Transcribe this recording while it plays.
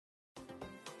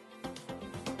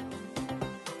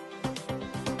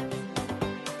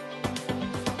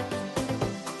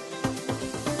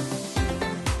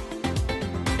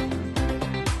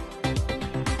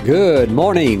Good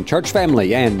morning, church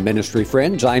family and ministry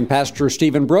friends. I'm Pastor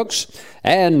Stephen Brooks,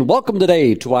 and welcome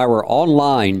today to our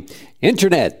online,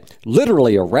 internet,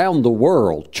 literally around the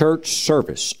world church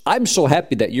service. I'm so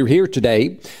happy that you're here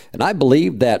today, and I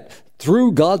believe that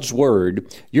through God's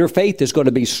Word, your faith is going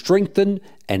to be strengthened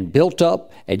and built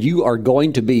up, and you are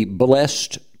going to be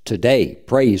blessed today.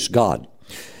 Praise God.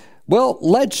 Well,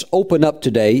 let's open up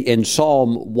today in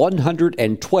Psalm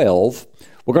 112.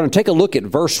 We're going to take a look at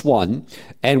verse 1,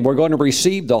 and we're going to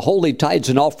receive the holy tithes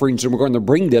and offerings, and we're going to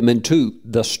bring them into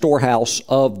the storehouse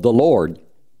of the Lord.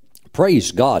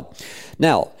 Praise God.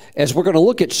 Now, as we're going to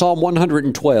look at Psalm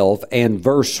 112 and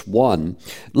verse 1,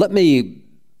 let me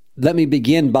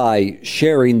begin by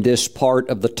sharing this part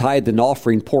of the tithe and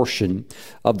offering portion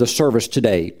of the service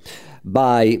today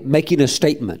by making a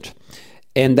statement.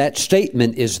 And that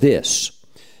statement is this: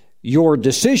 your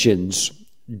decisions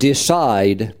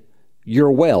decide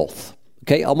your wealth.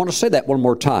 Okay, I want to say that one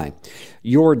more time.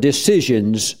 Your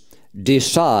decisions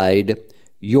decide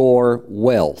your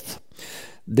wealth.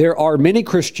 There are many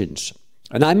Christians,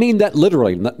 and I mean that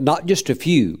literally, not just a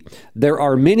few. There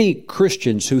are many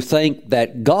Christians who think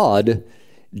that God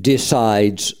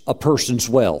decides a person's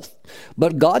wealth.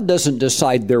 But God doesn't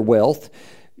decide their wealth.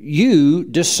 You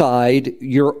decide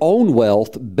your own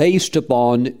wealth based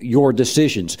upon your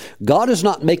decisions. God is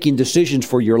not making decisions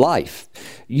for your life.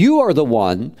 You are the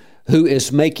one who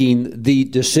is making the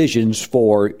decisions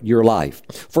for your life.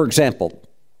 For example,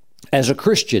 as a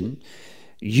Christian,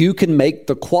 you can make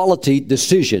the quality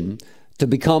decision to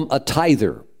become a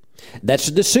tither. That's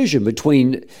a decision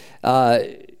between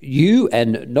you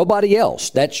and nobody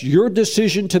else. That's your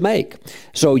decision to make.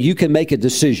 So you can make a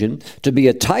decision to be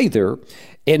a tither,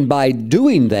 and by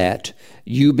doing that,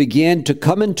 you begin to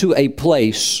come into a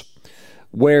place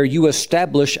where you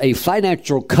establish a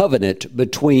financial covenant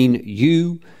between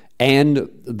you and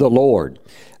the Lord.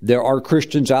 There are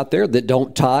Christians out there that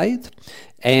don't tithe,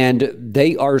 and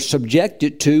they are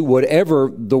subjected to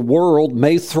whatever the world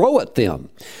may throw at them.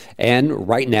 And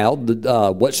right now,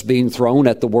 what's being thrown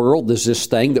at the world is this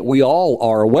thing that we all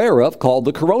are aware of called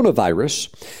the coronavirus.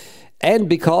 And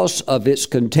because of its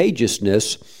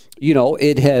contagiousness,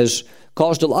 it has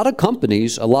caused a lot of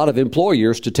companies, a lot of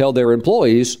employers to tell their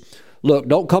employees, look,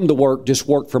 don't come to work, just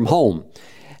work from home.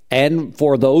 And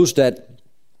for those that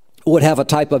would have a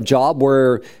type of job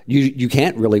where you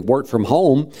can't really work from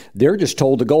home, they're just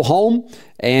told to go home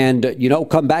and,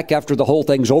 come back after the whole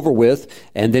thing's over with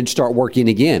and then start working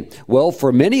again. Well,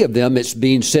 for many of them, it's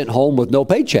being sent home with no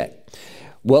paycheck.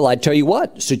 Well, I tell you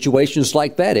what, situations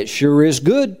like that, it sure is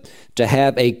good to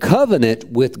have a covenant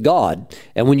with God.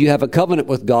 And when you have a covenant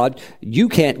with God, you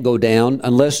can't go down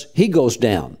unless He goes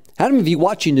down. How many of you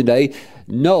watching today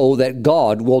know that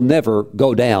God will never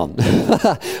go down?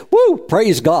 Woo!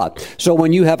 Praise God. So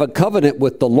when you have a covenant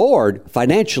with the Lord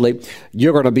financially,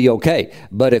 you're going to be okay.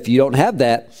 But if you don't have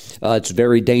that, it's a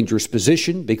very dangerous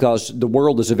position because the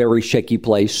world is a very shaky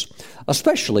place,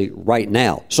 especially right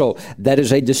now. So that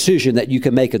is a decision that you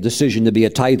can make, a decision to be a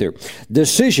tither.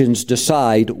 Decisions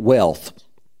decide wealth.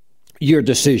 Your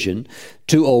decision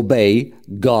to obey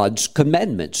God's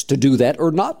commandments, to do that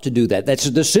or not to do that. That's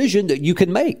a decision that you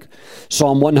can make.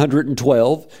 Psalm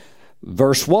 112,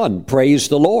 verse 1, praise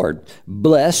the Lord.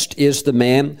 Blessed is the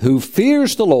man who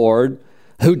fears the Lord,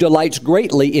 who delights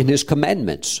greatly in His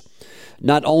commandments.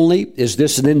 Not only is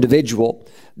this an individual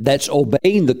that's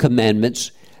obeying the commandments,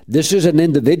 this is an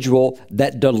individual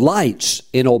that delights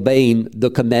in obeying the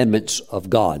commandments of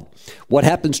God. What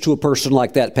happens to a person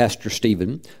like that, Pastor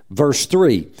Stephen? Verse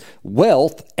 3,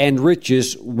 wealth and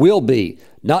riches will be,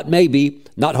 not maybe,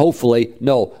 not hopefully,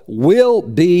 no, will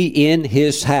be in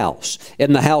his house.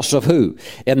 In the house of who?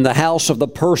 In the house of the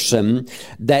person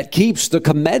that keeps the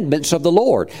commandments of the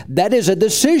Lord. That is a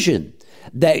decision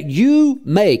that you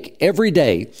make every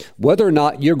day, whether or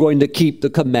not you're going to keep the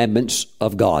commandments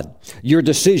of God. Your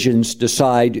decisions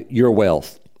decide your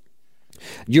wealth.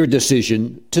 Your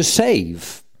decision to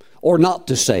save or not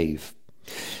to save.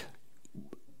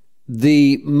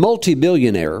 The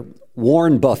multi-billionaire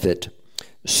Warren Buffett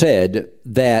said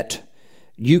that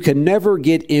you can never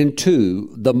get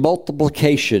into the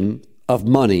multiplication of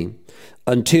money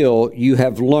until you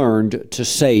have learned to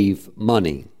save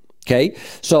money. Okay?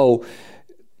 So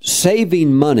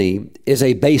saving money is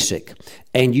a basic,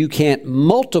 and you can't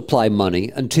multiply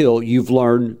money until you've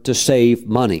learned to save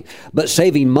money. But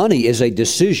saving money is a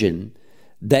decision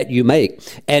that you make.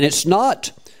 And it's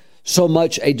not so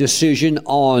much a decision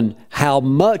on how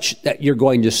much that you're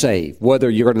going to save, whether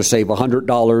you're going to save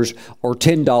 $100 or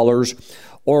 $10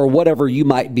 or whatever you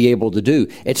might be able to do.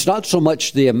 It's not so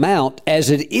much the amount as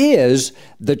it is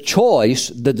the choice,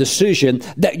 the decision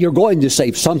that you're going to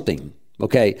save something.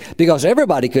 Okay, because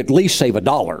everybody could at least save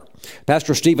 $1.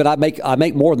 Pastor Stephen, I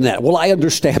make more than that. Well, I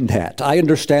understand that.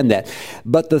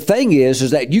 But the thing is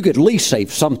that you could at least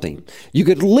save something. You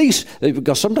could at least,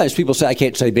 because sometimes people say, I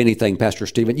can't save anything, Pastor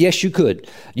Stephen. Yes, you could.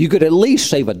 You could at least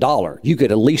save $1. You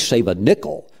could at least save a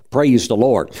nickel. Praise the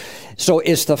Lord. So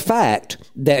it's the fact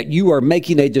that you are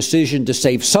making a decision to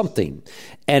save something.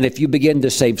 And if you begin to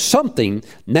save something,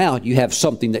 now you have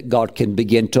something that God can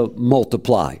begin to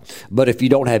multiply. But if you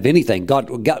don't have anything,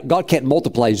 God can't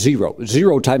multiply zero.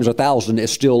 0 times 1,000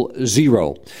 is still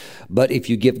 0. But if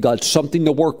you give God something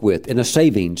to work with in a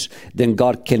savings, then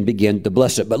God can begin to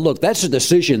bless it. But look, that's a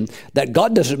decision that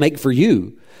God doesn't make for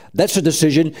you. That's a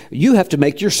decision you have to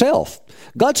make yourself.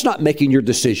 God's not making your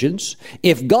decisions.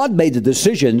 If God made the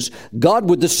decisions, God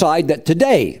would decide that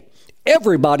today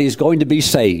everybody is going to be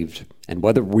saved. And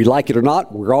whether we like it or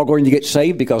not, we're all going to get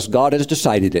saved because God has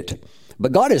decided it.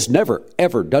 But God has never,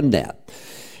 ever done that.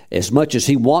 As much as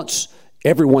He wants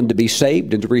everyone to be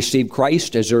saved and to receive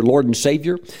Christ as their Lord and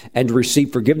Savior and to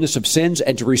receive forgiveness of sins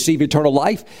and to receive eternal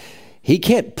life, He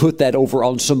can't put that over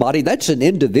on somebody. That's an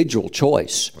individual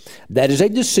choice. That is a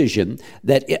decision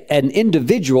that an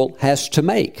individual has to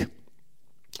make.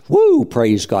 Woo,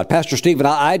 praise God. Pastor Stephen,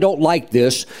 I don't like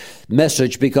this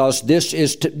message because this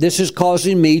is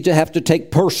causing me to have to take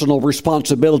personal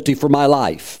responsibility for my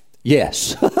life.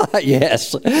 Yes,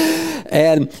 yes.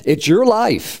 And it's your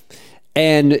life.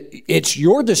 And it's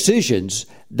your decisions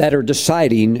that are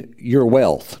deciding your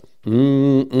wealth.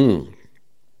 Your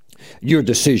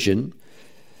decision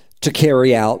to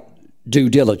carry out due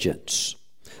diligence.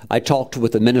 I talked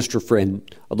with a minister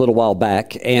friend a little while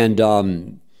back,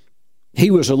 and he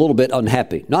was a little bit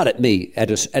unhappy, not at me, at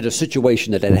a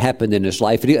situation that had happened in his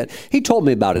life. And he told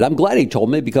me about it. I'm glad he told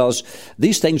me because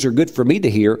these things are good for me to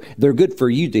hear. They're good for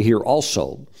you to hear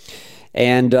also.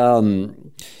 And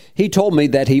he told me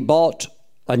that he bought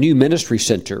a new ministry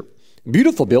center,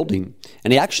 beautiful building,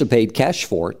 and he actually paid cash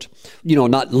for it. You know,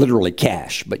 not literally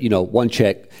cash, but, one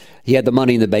check. He had the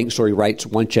money in the bank, so he writes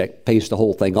one check, pays the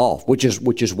whole thing off, which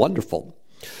is wonderful.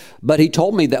 But he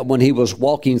told me that when he was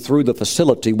walking through the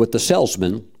facility with the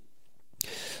salesman,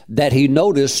 that he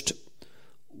noticed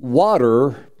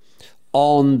water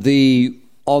on the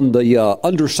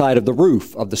underside of the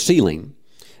roof of the ceiling.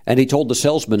 And he told the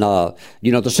salesman, the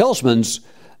salesman's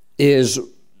is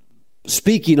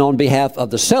speaking on behalf of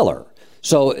the seller.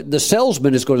 So the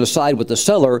salesman is going to side with the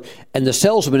seller, and the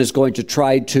salesman is going to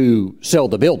try to sell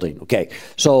the building. Okay,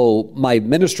 so my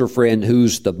minister friend,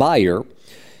 who's the buyer,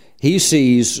 he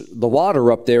sees the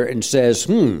water up there and says,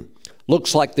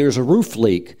 looks like there's a roof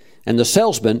leak. And the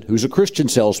salesman, who's a Christian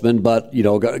salesman, but,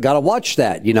 got to watch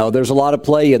that. There's a lot of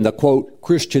play in the, quote,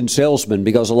 Christian salesman,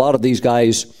 because a lot of these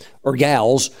guys or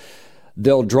gals,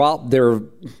 they'll drop their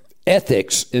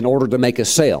ethics in order to make a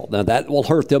sale. Now, that will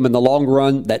hurt them in the long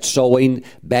run. That's sowing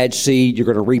bad seed. You're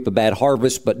going to reap a bad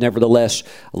harvest. But nevertheless,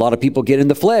 a lot of people get in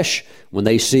the flesh when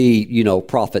they see,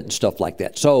 profit and stuff like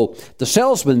that. So the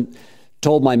salesman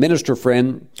told my minister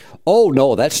friend, oh,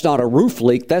 no, that's not a roof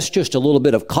leak. That's just a little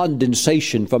bit of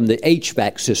condensation from the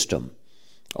HVAC system.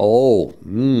 Well,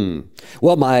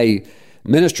 my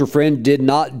minister friend did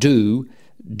not do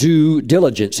due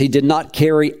diligence. He did not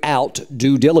carry out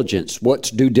due diligence.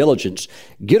 What's due diligence?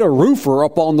 Get a roofer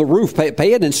up on the roof.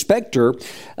 Pay an inspector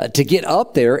to get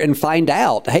up there and find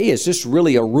out, hey, is this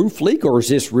really a roof leak or is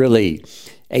this really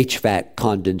HVAC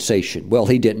condensation? Well,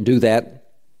 he didn't do that.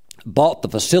 Bought the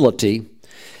facility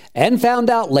and found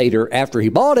out later after he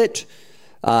bought it,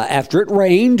 after it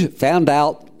rained, found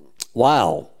out,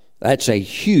 wow, that's a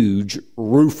huge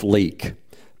roof leak.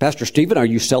 Pastor Stephen, are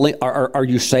you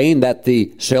saying that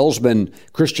the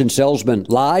Christian salesman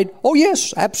lied? Oh,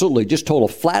 yes, absolutely. Just told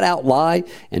a flat out lie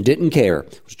and didn't care.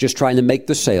 Was just trying to make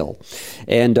the sale.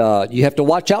 And you have to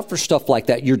watch out for stuff like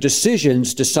that. Your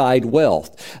decisions decide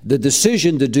wealth. The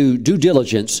decision to do due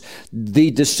diligence, the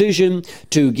decision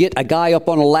to get a guy up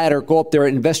on a ladder, go up there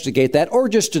and investigate that, or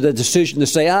just the decision to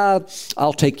say,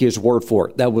 I'll take his word for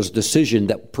it. That was a decision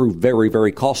that proved very,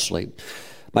 very costly.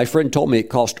 My friend told me it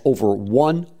cost over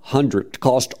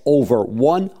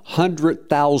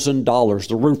 $100,000.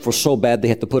 The roof was so bad they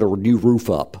had to put a new roof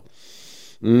up.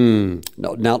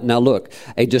 Now look,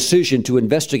 a decision to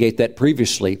investigate that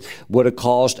previously would have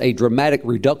caused a dramatic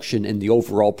reduction in the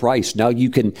overall price. Now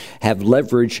you can have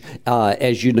leverage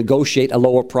as you negotiate a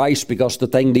lower price because the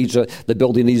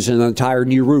building needs an entire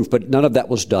new roof, but none of that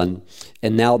was done.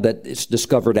 And now that it's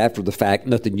discovered after the fact,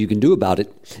 nothing you can do about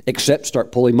it except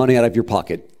start pulling money out of your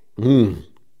pocket.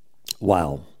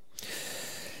 Wow.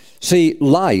 See,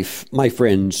 life, my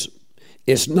friends,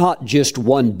 is not just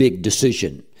one big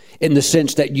decision, in the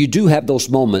sense that you do have those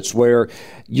moments where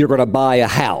you're going to buy a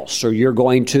house, or you're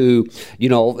going to, you're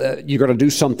going to do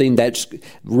something that's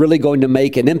really going to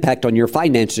make an impact on your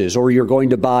finances, or you're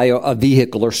going to buy a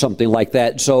vehicle or something like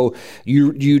that. So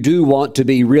you do want to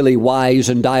be really wise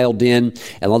and dialed in.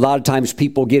 And a lot of times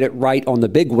people get it right on the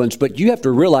big ones, but you have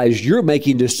to realize you're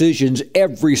making decisions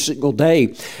every single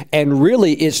day. And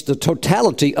really, it's the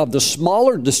totality of the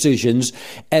smaller decisions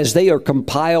as they are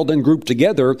compiled and grouped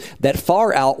together that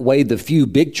far outweigh the few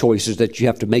big choices that you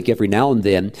have to make every now and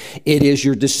then. It is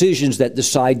your decisions that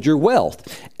decide your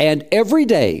wealth. And every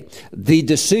day, the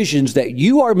decisions that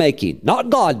you are making, not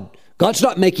God, God's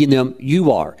not making them,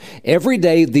 you are. Every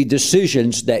day, the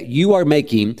decisions that you are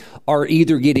making are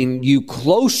either getting you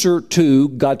closer to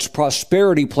God's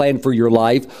prosperity plan for your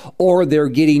life, or they're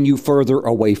getting you further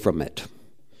away from it.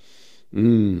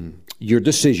 Your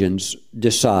decisions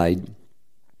decide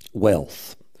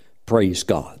wealth. Praise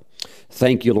God.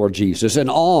 Thank you, Lord Jesus.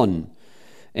 And on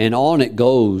it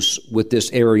goes with this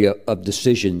area of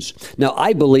decisions. Now,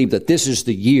 I believe that this is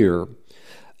the year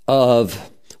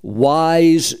of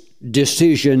wise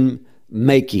decision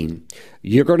making.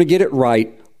 You're going to get it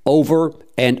right over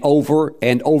and over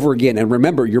and over again. And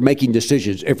remember, you're making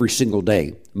decisions every single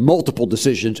day, multiple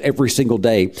decisions every single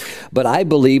day. But I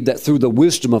believe that through the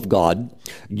wisdom of God,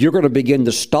 you're going to begin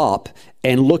to stop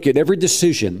and look at every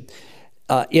decision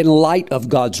in light of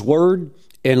God's Word,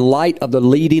 in light of the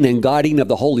leading and guiding of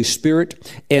the Holy Spirit,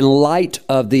 in light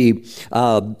of the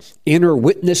inner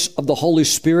witness of the Holy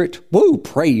Spirit. Woo,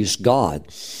 praise God.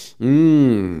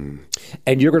 And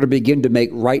you're going to begin to make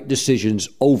right decisions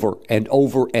over and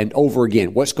over and over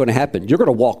again. What's going to happen? You're going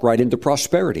to walk right into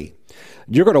prosperity.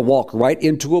 You're going to walk right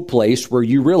into a place where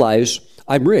you realize,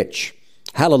 I'm rich.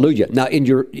 Hallelujah. Now, in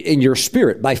your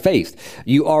spirit, by faith,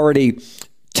 you already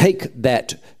take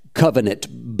that covenant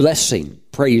blessing.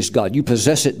 Praise God. You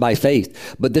possess it by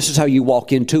faith. But this is how you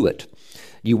walk into it.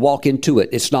 You walk into it.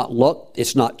 It's not luck.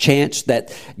 It's not chance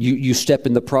that you step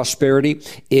into prosperity.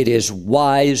 It is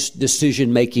wise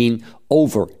decision making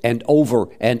over and over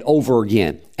and over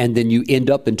again. And then you end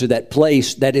up into that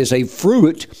place that is a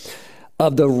fruit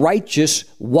of the righteous,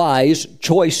 wise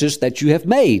choices that you have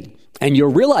made. And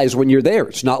you'll realize when you're there,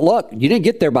 it's not luck. You didn't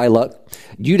get there by luck.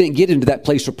 You didn't get into that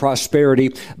place of prosperity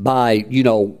by,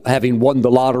 having won the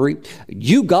lottery.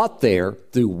 You got there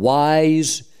through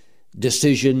wise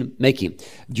decision making.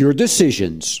 Your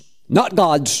decisions, not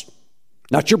God's,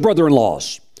 not your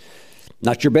brother-in-law's,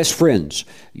 not your best friends.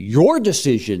 Your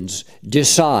decisions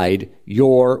decide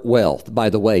your wealth. By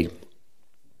the way,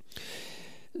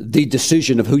 the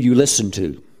decision of who you listen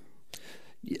to.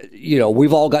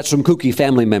 We've all got some kooky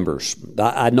family members.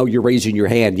 I know you're raising your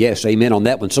hand. Yes, amen on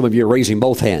that one. Some of you are raising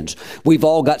both hands. We've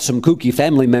all got some kooky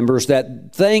family members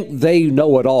that think they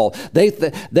know it all. They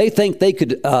think they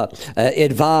could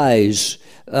advise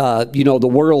the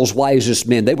world's wisest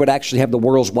men. They would actually have the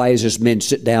world's wisest men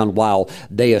sit down while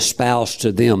they espouse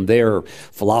to them their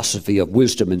philosophy of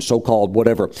wisdom and so-called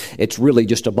whatever. It's really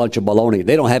just a bunch of baloney.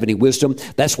 They don't have any wisdom.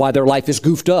 That's why their life is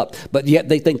goofed up. But yet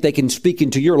they think they can speak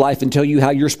into your life and tell you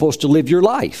how you're supposed to live your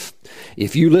life.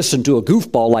 If you listen to a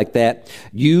goofball like that,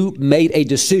 you made a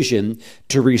decision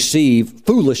to receive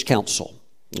foolish counsel.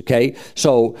 Okay?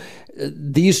 So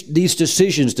these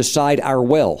decisions decide our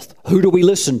wealth. Who do we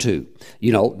listen to?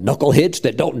 Knuckleheads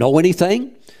that don't know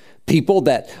anything? People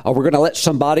that we're going to let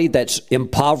somebody that's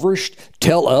impoverished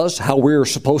tell us how we're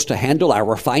supposed to handle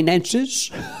our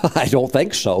finances? I don't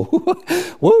think so.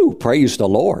 Woo, praise the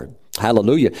Lord.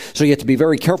 Hallelujah. So you have to be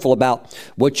very careful about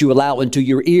what you allow into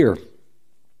your ear.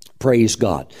 Praise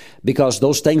God. Because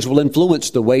those things will influence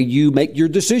the way you make your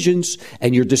decisions.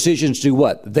 And your decisions do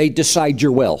what? They decide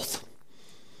your wealth.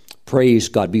 Praise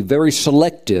God. Be very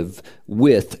selective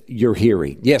with your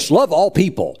hearing. Yes, love all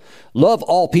people. Love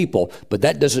all people. But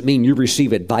that doesn't mean you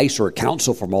receive advice or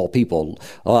counsel from all people.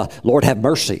 Lord, have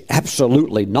mercy.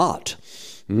 Absolutely not.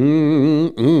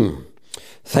 Thank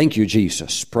you,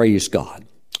 Jesus. Praise God.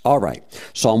 All right.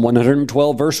 Psalm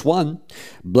 112, verse 1.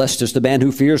 Blessed is the man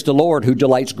who fears the Lord, who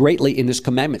delights greatly in his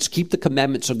commandments. Keep the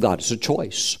commandments of God. It's a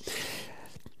choice.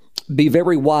 Be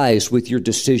very wise with your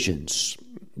decisions.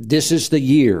 This is the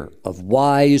year of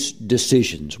wise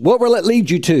decisions. What will it lead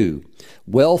you to?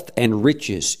 Wealth and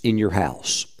riches in your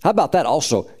house. How about that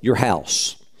also? Your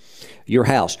house. Your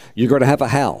house. You're going to have a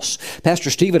house. Pastor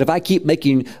Stephen, if I keep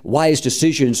making wise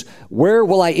decisions, where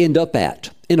will I end up at?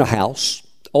 In a house,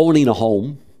 owning a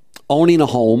home,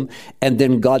 and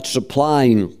then God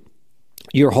supplying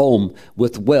your home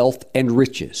with wealth and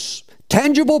riches.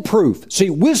 Tangible proof. See,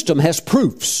 wisdom has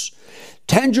proofs.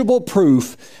 tangible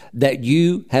proof that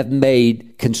you have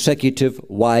made consecutive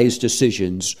wise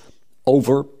decisions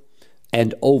over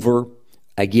and over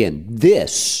again.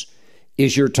 This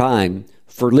is your time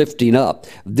for lifting up.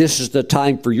 This is the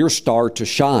time for your star to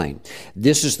shine.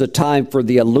 This is the time for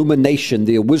the illumination,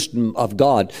 the wisdom of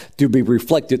God to be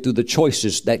reflected through the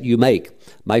choices that you make.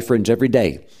 My friends, every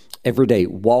day,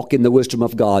 walk in the wisdom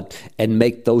of God and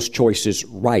make those choices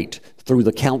right through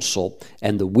the counsel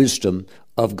and the wisdom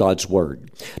of God's Word.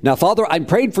 Now, Father, I'm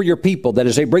praying for your people that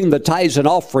as they bring the tithes and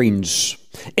offerings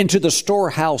into the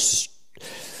storehouse,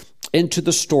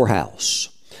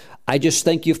 I just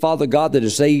thank you, Father God, that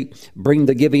as they bring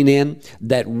the giving in,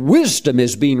 that wisdom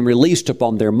is being released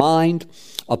upon their mind,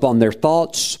 upon their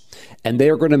thoughts, and they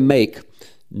are going to make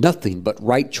nothing but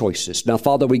right choices. Now,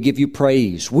 Father, we give you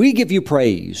praise. We give you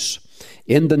praise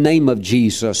in the name of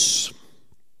Jesus.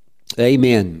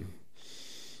 Amen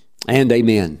and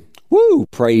amen. Woo!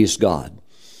 Praise God.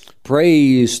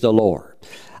 Praise the Lord.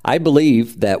 I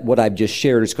believe that what I've just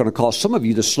shared is going to cause some of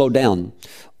you to slow down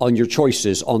on your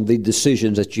choices, on the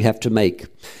decisions that you have to make,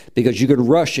 because you can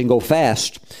rush and go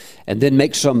fast and then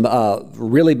make some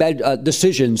really bad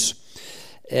decisions.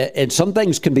 And some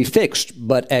things can be fixed,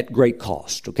 but at great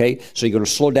cost, okay? So you're going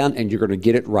to slow down and you're going to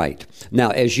get it right. Now,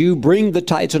 as you bring the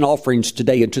tithes and offerings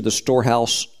today into the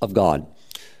storehouse of God,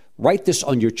 write this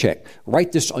on your check.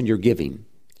 Write this on your giving.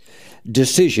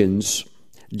 Decisions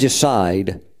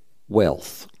decide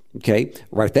wealth, okay?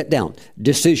 Write that down.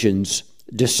 Decisions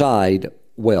decide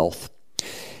wealth.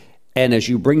 And as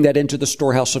you bring that into the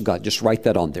storehouse of God, just write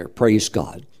that on there. Praise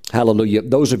God. Hallelujah.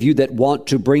 Those of you that want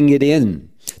to bring it in,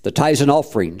 the tithes and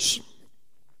offerings.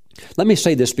 Let me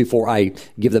say this before I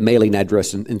give the mailing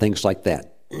address and things like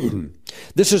that.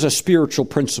 This is a spiritual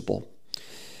principle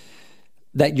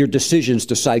that your decisions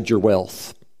decide your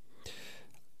wealth.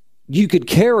 You could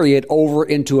carry it over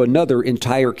into another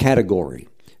entire category.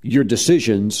 Your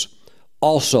decisions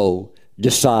also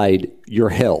decide your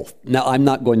health. Now, I'm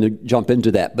not going to jump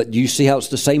into that, but do you see how it's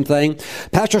the same thing?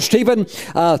 Pastor Stephen,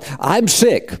 I'm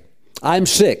sick.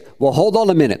 Well, hold on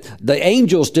a minute. The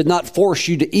angels did not force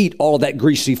you to eat all of that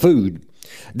greasy food.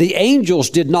 The angels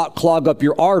did not clog up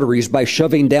your arteries by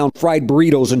shoving down fried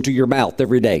burritos into your mouth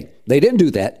every day. They didn't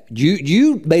do that.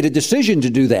 You made a decision to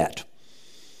do that.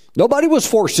 Nobody was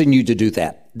forcing you to do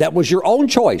that. That was your own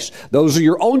choice. Those are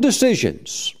your own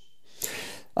decisions.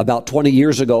 About 20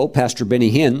 years ago, Pastor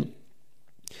Benny Hinn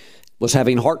was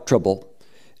having heart trouble.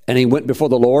 And he went before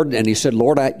the Lord and he said,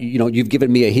 Lord, you've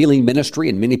given me a healing ministry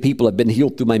and many people have been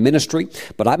healed through my ministry,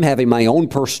 but I'm having my own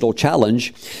personal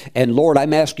challenge. And Lord,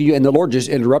 I'm asking you, and the Lord just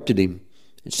interrupted him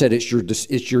and said, it's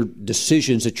your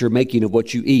decisions that you're making of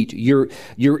what you eat. You're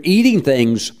eating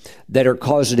things that are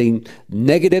causing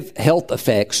negative health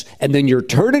effects, and then you're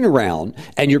turning around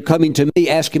and you're coming to me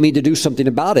asking me to do something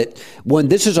about it when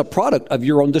this is a product of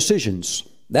your own decisions.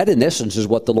 That in essence is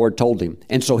what the Lord told him.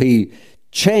 And so he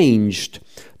changed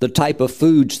the type of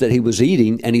foods that he was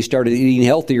eating, and he started eating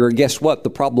healthier. And guess what? The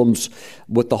problems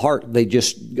with the heart, they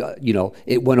just,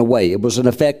 it went away. It was an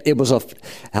effect. It was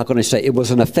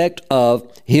an effect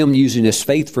of him using his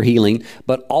faith for healing,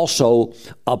 but also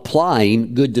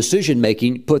applying good decision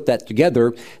making, put that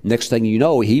together. Next thing you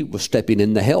know, he was stepping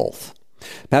into health.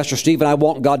 Pastor Stephen, I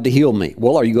want God to heal me.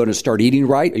 Well, are you going to start eating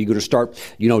right? Are you going to start,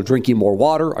 drinking more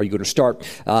water? Are you going to start,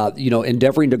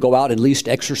 endeavoring to go out at least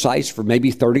exercise for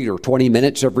maybe 30 or 20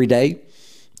 minutes every day?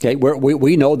 Okay,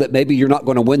 we know that maybe you're not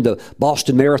going to win the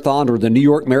Boston Marathon or the New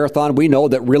York Marathon. We know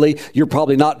that really you're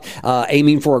probably not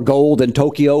aiming for a gold in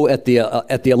Tokyo at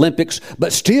the Olympics.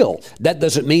 But still, that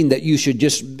doesn't mean that you should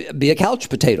just be a couch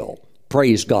potato.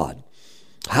 Praise God.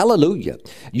 Hallelujah.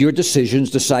 Your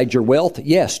decisions decide your wealth.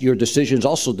 Yes, your decisions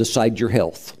also decide your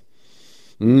health.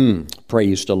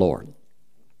 Praise the Lord.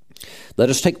 Let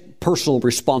us take personal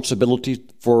responsibility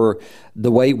for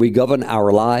the way we govern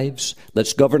our lives.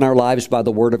 Let's govern our lives by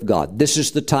the Word of God. This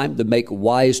is the time to make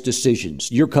wise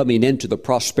decisions. You're coming into the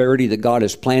prosperity that God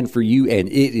has planned for you, and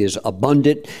it is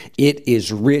abundant. It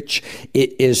is rich.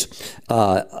 It is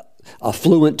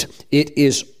affluent. It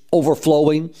is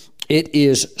overflowing. It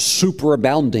is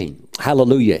superabounding.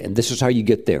 Hallelujah. And this is how you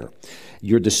get there.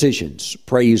 Your decisions.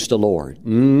 Praise the Lord.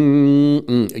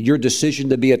 Your decision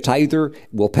to be a tither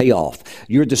will pay off.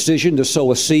 Your decision to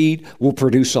sow a seed will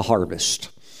produce a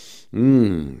harvest.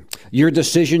 Your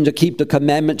decision to keep the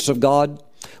commandments of God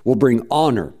will bring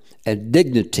honor and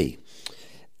dignity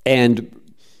and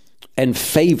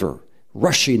favor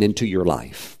rushing into your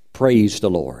life. Praise the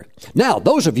Lord. Now,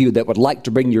 those of you that would like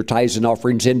to bring your tithes and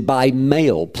offerings in by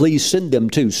mail, please send them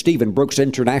to Stephen Brooks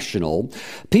International,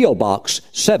 P.O. Box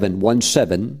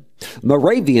 717,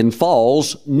 Moravian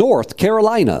Falls, North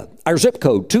Carolina. Our zip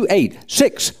code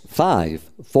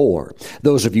 28654.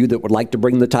 Those of you that would like to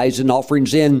bring the tithes and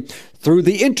offerings in through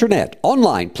the internet,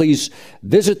 online, please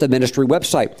visit the ministry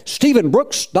website,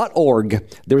 stephenbrooks.org.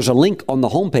 There's a link on the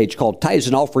homepage called Tithes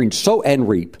and Offerings, Sow and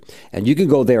Reap. And you can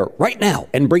go there right now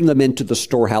and bring them into the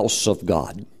storehouse of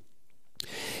God.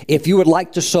 If you would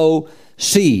like to sow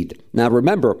seed, now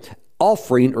remember,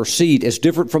 offering or seed is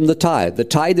different from the tithe. The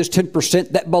tithe is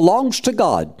 10% that belongs to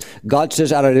God. God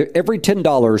says out of every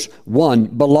 $10, one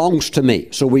belongs to me.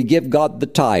 So we give God the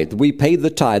tithe. We pay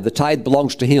the tithe. The tithe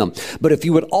belongs to Him. But if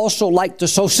you would also like to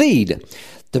sow seed,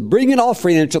 to bring an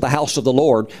offering into the house of the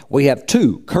Lord, we have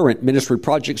two current ministry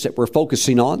projects that we're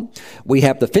focusing on. We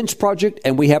have the fence project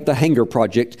and we have the hanger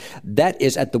project. That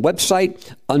is at the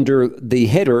website under the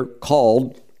header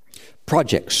called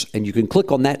projects, and you can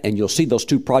click on that and you'll see those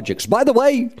two projects. By the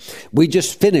way, we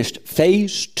just finished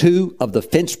phase 2 of the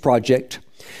fence project.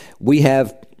 We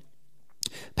have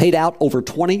paid out over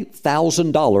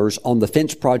 $20,000 on the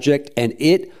fence project, and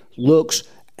it looks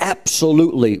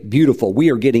absolutely beautiful. We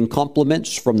are getting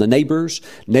compliments from the neighbors.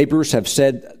 Neighbors have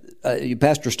said,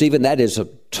 Pastor Stephen, that is a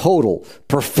total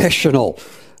professional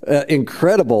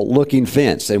incredible looking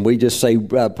fence, and we just say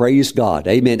praise God,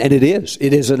 amen. And it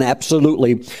is an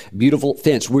absolutely beautiful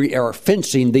fence. We are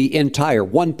fencing the entire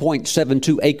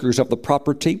 1.72 acres of the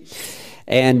property,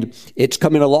 and it's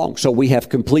coming along. So we have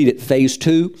completed phase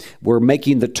 2. We're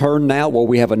making the turn now where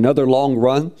we have another long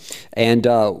run, and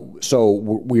so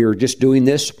we're just doing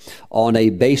this on a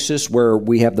basis where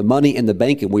we have the money in the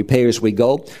bank and we pay as we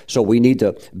go. So we need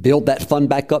to build that fund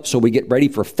back up so we get ready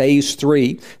for phase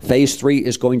 3. Phase 3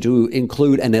 is going to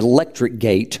include an electric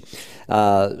gate.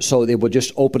 So it will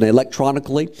just open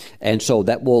electronically, and so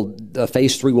that will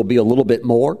phase 3 will be a little bit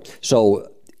more. So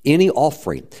any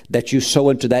offering that you sow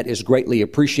into that is greatly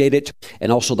appreciated.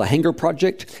 And also the hanger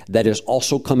project, that is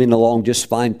also coming along just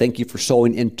fine. Thank you for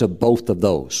sowing into both of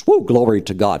those. Woo, glory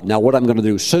to God. Now what I'm going to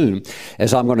do soon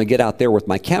is I'm going to get out there with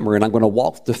my camera and I'm going to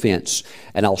walk the fence,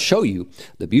 and I'll show you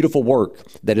the beautiful work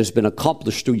that has been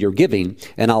accomplished through your giving,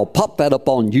 and I'll pop that up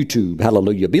on YouTube.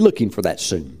 Hallelujah. Be looking for that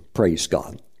soon. Praise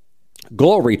God.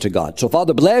 Glory to God. So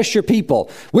Father, bless your people.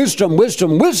 Wisdom,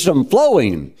 wisdom, wisdom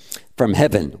flowing from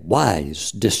heaven.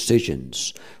 Wise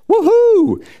decisions.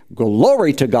 Woohoo!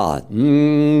 Glory to God.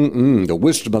 The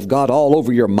wisdom of God all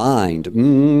over your mind.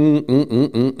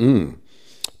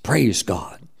 Praise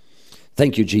God.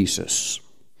 Thank you, Jesus.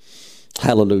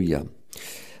 Hallelujah.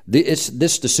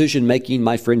 This decision making,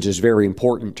 my friends, is very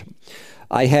important.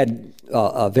 I had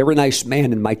a very nice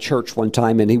man in my church one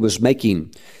time, and he was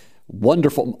making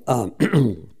wonderful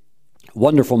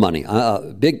wonderful money,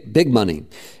 big money.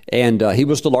 And he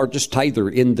was the largest tither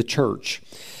in the church.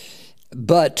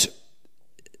 But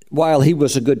while he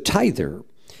was a good tither,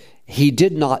 he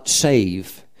did not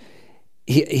save.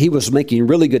 He was making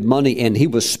really good money, and he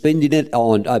was spending it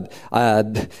on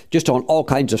just on all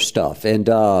kinds of stuff. And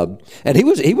he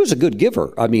was a good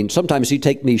giver. I mean, sometimes he'd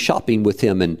take me shopping with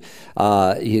him, and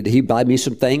he'd buy me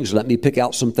some things, let me pick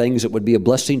out some things that would be a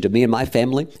blessing to me and my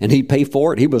family, and he'd pay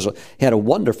for it. He had a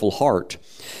wonderful heart,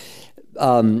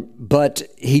 but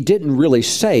he didn't really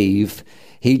save.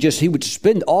 He would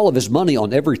spend all of his money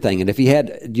on everything, and if he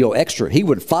had extra, he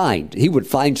would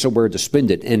find somewhere to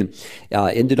spend it, and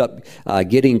ended up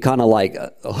getting kind of like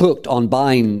hooked on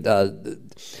buying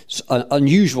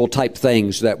unusual type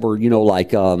things that were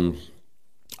like I'm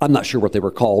not sure what they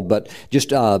were called, but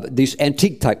just these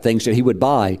antique type things that he would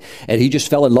buy, and he just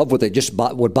fell in love with it.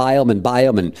 Would buy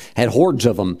them and had hordes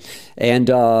of them,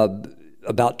 and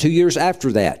about 2 years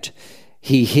after that,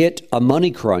 he hit a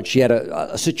money crunch. He had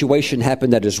a situation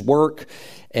happen at his work,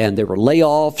 and there were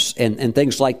layoffs and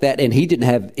things like that, and he didn't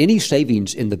have any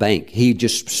savings in the bank. He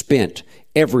just spent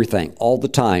everything all the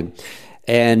time.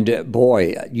 And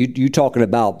boy, you talking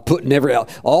about putting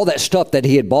all that stuff that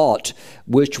he had bought,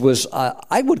 which was,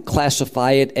 I would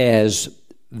classify it as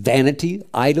vanity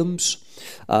items.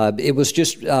 It was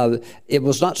just, it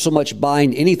was not so much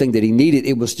buying anything that he needed.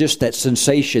 It was just that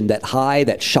sensation, that high,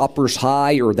 that shopper's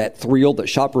high, or that thrill that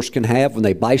shoppers can have when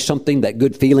they buy something, that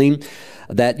good feeling,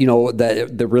 that,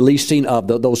 the releasing of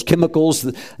those chemicals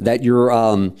that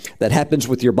that happens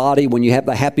with your body when you have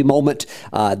the happy moment,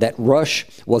 that rush.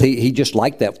 Well, he just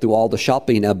liked that through all the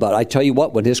shopping. But I tell you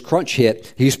what, when his crunch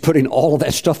hit, he's putting all of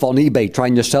that stuff on eBay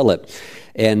trying to sell it.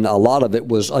 And a lot of it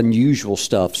was unusual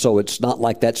stuff. So it's not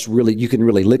like you can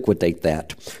really liquidate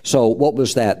that. So what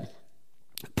was that?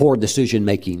 Poor decision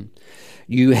making.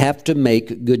 You have to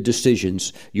make good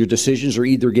decisions. Your decisions are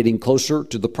either getting closer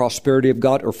to the prosperity of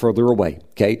God or further away.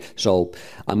 Okay, so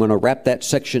I'm going to wrap that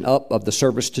section up of the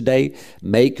service today.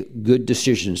 Make good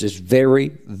decisions. It's very,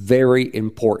 very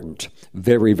important.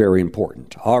 Very, very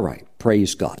important. All right,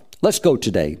 praise God. Let's go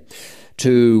today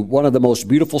to one of the most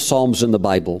beautiful Psalms in the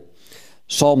Bible,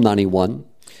 Psalm 91.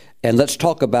 And let's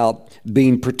talk about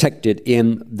being protected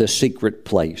in the secret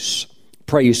place.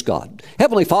 Praise God.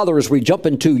 Heavenly Father, as we jump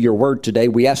into your word today,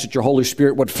 we ask that your Holy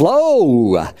Spirit would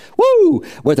flow,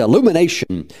 with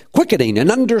illumination, quickening,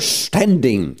 and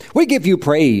understanding. We give you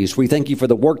praise. We thank you for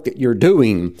the work that you're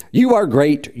doing. You are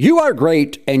great,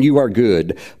 and you are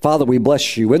good. Father, we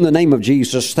bless you in the name of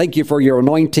Jesus. Thank you for your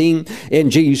anointing.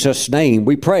 In Jesus' name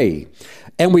we pray.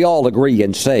 And we all agree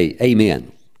and say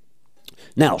amen.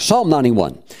 Now, Psalm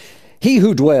 91. He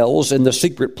who dwells in the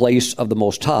secret place of the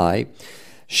Most High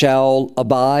shall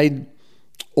abide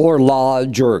or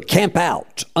lodge or camp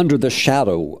out under the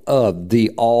shadow of the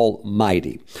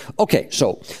Almighty. Okay,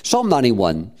 so Psalm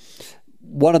 91,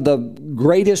 one of the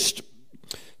greatest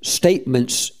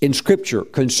statements in Scripture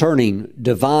concerning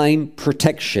divine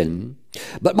protection.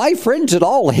 But my friends, it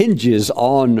all hinges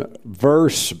on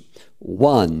verse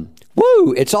 1.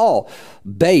 It's all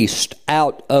based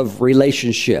out of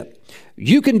relationship.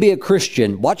 You can be a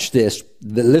Christian, watch this,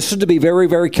 listen to me very,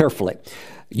 very carefully.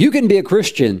 You can be a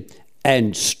Christian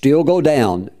and still go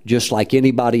down just like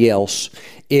anybody else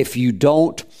if you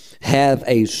don't have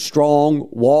a strong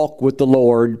walk with the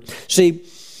Lord. See,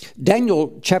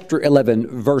 Daniel chapter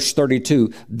 11, verse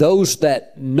 32, those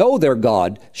that know their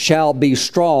God shall be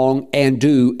strong and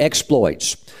do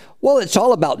exploits. Well, it's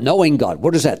all about knowing God.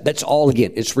 What is that? That's all,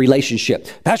 again, it's relationship.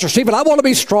 Pastor Stephen, I want to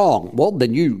be strong. Well,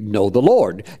 then you know the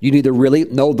Lord. You need to really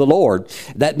know the Lord.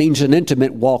 That means an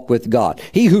intimate walk with God.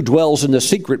 He who dwells in the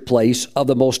secret place of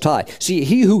the Most High. See,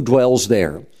 he who dwells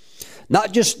there.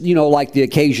 Not just, like the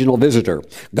occasional visitor.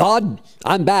 God,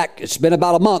 I'm back. It's been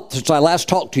about a month since I last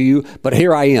talked to you, but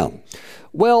here I am.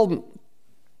 Well,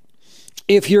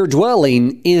 if you're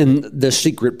dwelling in the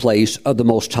secret place of the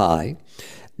Most High,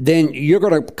 then you're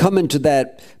going to come into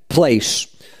that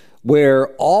place where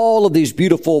all of these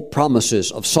beautiful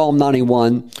promises of Psalm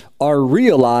 91 are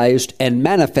realized and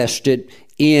manifested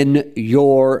in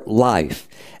your life.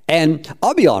 And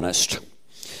I'll be honest,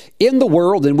 in the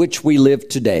world in which we live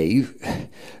today,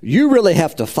 you really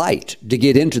have to fight to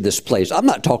get into this place. I'm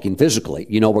not talking physically,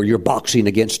 where you're boxing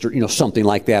against, something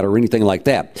like that or anything like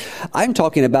that. I'm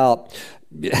talking about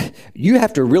you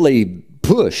have to really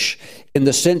push in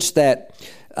the sense that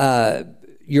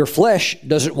your flesh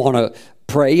doesn't want to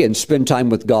pray and spend time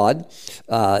with God,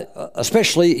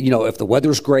 especially, if the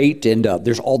weather's great and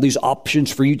there's all these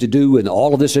options for you to do and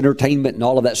all of this entertainment and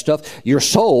all of that stuff. Your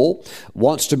soul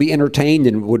wants to be entertained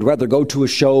and would rather go to a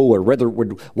show or rather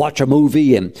would watch a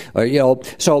movie. And,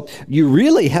 so you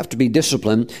really have to be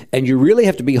disciplined and you really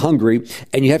have to be hungry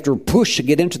and you have to push to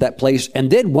get into that place. And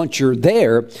then once you're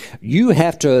there, you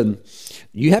have to,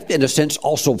 in a sense,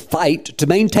 also fight to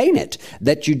maintain it,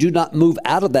 that you do not move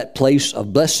out of that place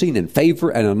of blessing and favor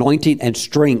and anointing and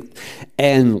strength.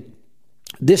 And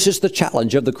this is the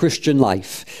challenge of the Christian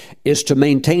life, is to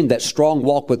maintain that strong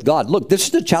walk with God. Look, this is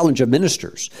the challenge of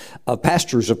ministers, of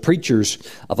pastors, of preachers,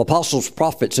 of apostles,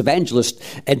 prophets, evangelists,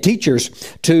 and teachers,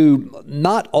 to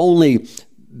not only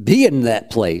be in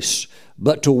that place,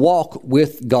 but to walk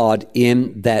with God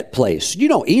in that place.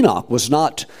 Enoch was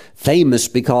not famous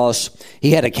because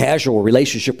he had a casual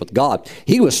relationship with God.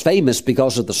 He was famous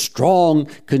because of the strong,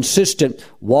 consistent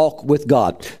walk with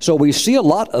God. So we see a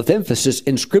lot of emphasis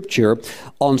in Scripture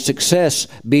on success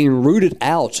being rooted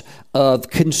out of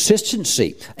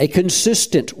consistency, a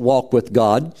consistent walk with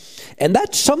God. And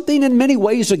that's something in many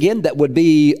ways, again, that would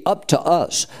be up to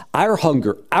us, our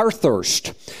hunger, our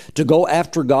thirst to go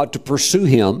after God, to pursue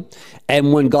Him.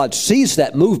 And when God sees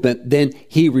that movement, then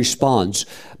He responds.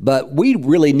 But we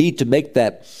really need to make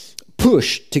that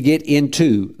push to get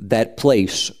into that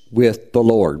place with the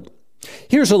Lord.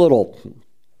 Here's a little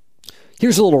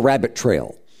rabbit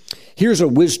trail. Here's a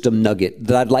wisdom nugget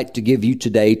that I'd like to give you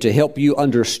today to help you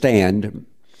understand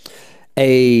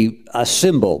a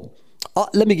symbol.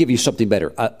 Let me give you something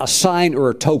better. A sign or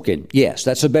a token. Yes,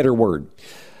 that's a better word.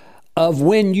 Of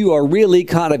when you are really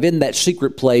kind of in that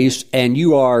secret place and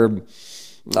you are,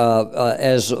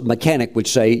 as a mechanic would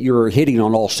say, you're hitting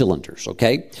on all cylinders,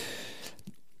 okay?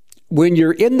 When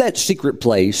you're in that secret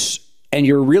place and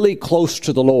you're really close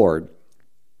to the Lord,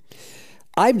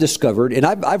 I've discovered, and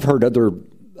I've heard other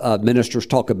ministers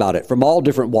talk about it from all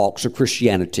different walks of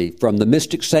Christianity, from the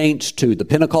mystic saints to the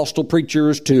Pentecostal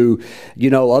preachers to,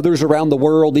 others around the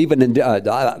world, even in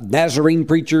Nazarene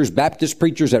preachers, Baptist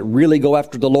preachers that really go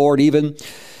after the Lord, even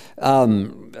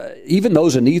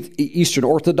those in Eastern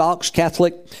Orthodox,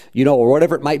 Catholic, or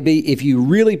whatever it might be. If you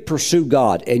really pursue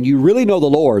God and you really know the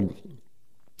Lord,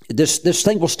 this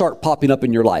thing will start popping up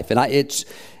in your life. And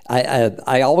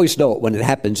I always know it when it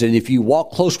happens. And if you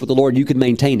walk close with the Lord, you can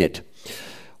maintain it.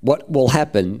 What will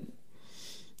happen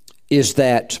is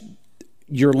that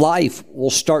your life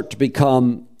will start to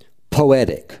become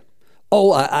poetic.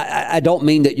 Oh, I don't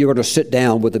mean that you're going to sit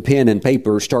down with a pen and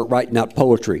paper, start writing out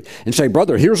poetry and say,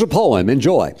 brother, here's a poem,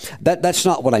 enjoy. That's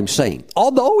not what I'm saying.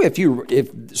 Although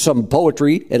if some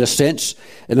poetry, in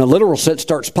a literal sense,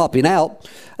 starts popping out,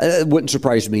 it wouldn't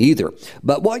surprise me either.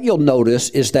 But what you'll notice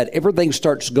is that everything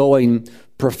starts going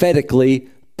prophetically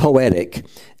poetic.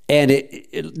 And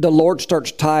the Lord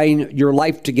starts tying your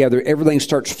life together. Everything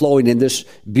starts flowing in this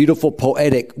beautiful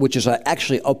poetic, which is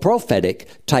actually a prophetic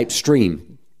type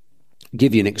stream. I'll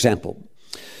give you an example.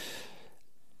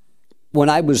 When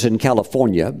I was in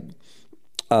California,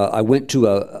 I went to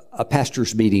a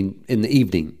pastor's meeting in the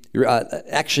evening.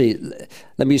 Actually,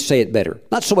 let me say it better.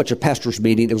 Not so much a pastor's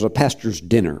meeting, it was a pastor's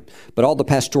dinner. But all the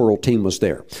pastoral team was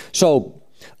there. So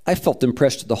I felt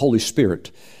impressed with the Holy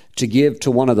Spirit to give to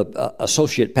one of the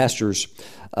associate pastors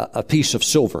a piece of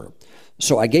silver.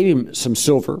 So I gave him some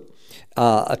silver.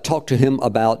 I talked to him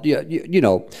about,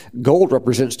 gold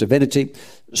represents divinity.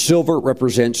 Silver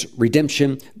represents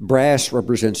redemption. Brass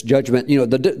represents judgment.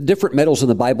 The different metals in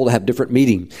the Bible have different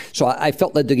meaning. So I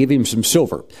felt led to give him some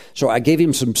silver. So I gave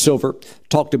him some silver,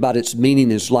 talked about its meaning in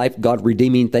his life, God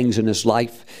redeeming things in his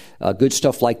life, good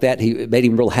stuff like that. He made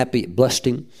him real happy. It blessed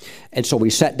him. And so we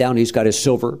sat down. He's got his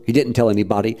silver. He didn't tell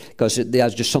anybody because that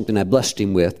was just something I blessed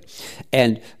him with.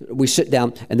 And we sit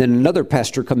down, and then another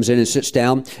pastor comes in and sits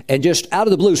down and just out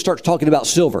of the blue starts talking about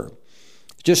silver.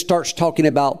 Just starts talking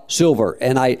about silver.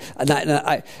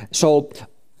 So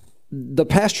the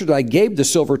pastor that I gave the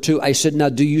silver to, I said, now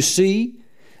do you see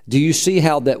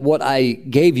how that what I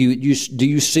gave you, do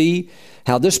you see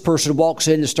how this person walks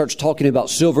in and starts talking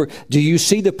about silver? Do you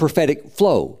see the prophetic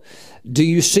flow? Do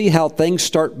you see how things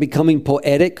start becoming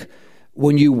poetic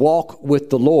when you walk with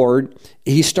the Lord?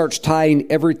 He starts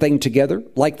tying everything together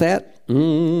like that.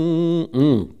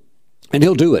 And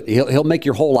he'll do it. He'll make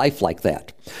your whole life like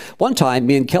that. One time,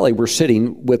 me and Kelly were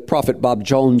sitting with Prophet Bob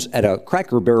Jones at a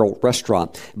Cracker Barrel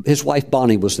restaurant. His wife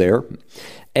Bonnie was there.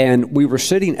 And we were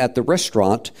sitting at the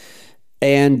restaurant,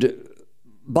 and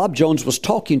Bob Jones was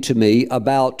talking to me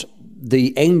about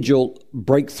the angel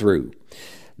breakthrough.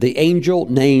 The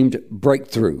angel named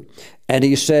Breakthrough. And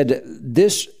he said,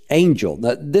 this angel,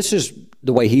 this is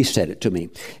the way he said it to me.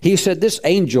 He said, this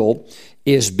angel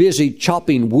is busy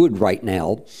chopping wood right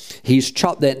now. He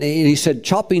said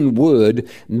chopping wood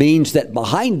means that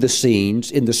behind the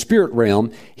scenes in the spirit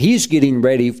realm, he's getting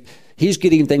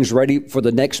things ready for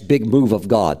the next big move of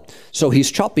God. So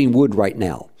he's chopping wood right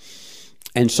now.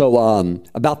 And so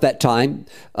about that time,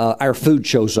 our food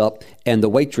shows up, and the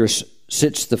waitress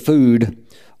sits the food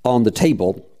on the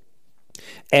table.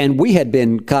 And we had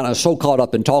been kind of so caught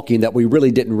up in talking that we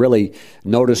really didn't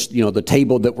notice, the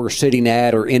table that we're sitting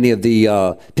at or any of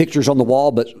the pictures on the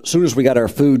wall. But as soon as we got our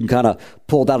food and kind of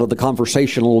pulled out of the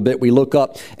conversation a little bit, we look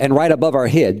up, and right above our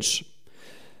heads,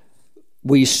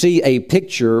 we see a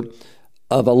picture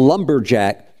of a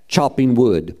lumberjack chopping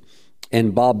wood.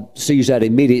 And Bob sees that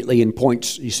immediately and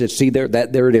points. He said, see there,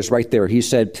 there it is right there. He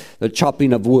said, the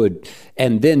chopping of wood.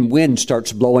 And then wind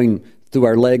starts blowing through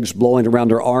our legs, blowing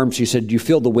around our arms. He said, do you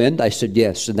feel the wind? I said,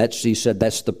 yes. And he said,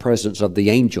 that's the presence of the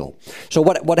angel. So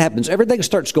what happens? Everything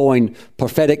starts going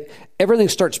prophetic. Everything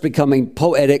starts becoming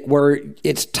poetic, where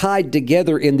it's tied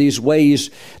together in these ways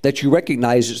that you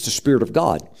recognize it's the Spirit of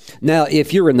God. Now,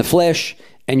 if you're in the flesh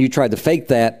and you try to fake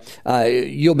that,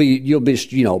 you'll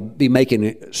be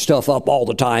making stuff up all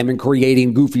the time and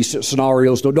creating goofy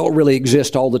scenarios that don't really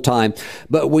exist all the time.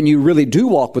 But when you really do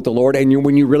walk with the Lord, and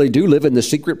when you really do live in the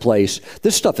secret place,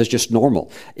 this stuff is just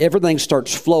normal. Everything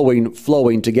starts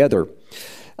flowing together.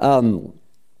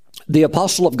 The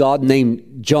apostle of God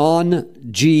named John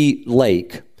G.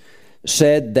 Lake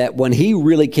said that when he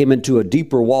really came into a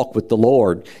deeper walk with the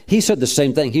Lord, he said the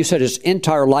same thing. He said his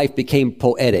entire life became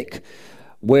poetic.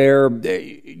 where,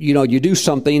 you do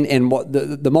something, and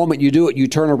the moment you do it, you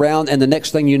turn around, and the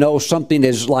next thing you know, something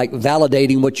is like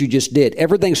validating what you just did.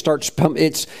 Everything starts,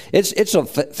 it's a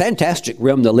fantastic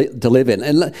realm to live in.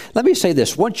 And let me say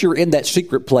this, once you're in that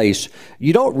secret place,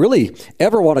 you don't really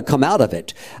ever want to come out of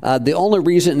it. The only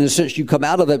reason, in a sense, you come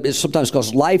out of it is sometimes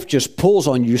because life just pulls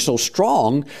on you so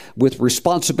strong with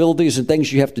responsibilities and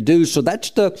things you have to do. So that's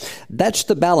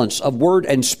the balance of word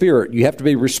and spirit. You have to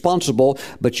be responsible,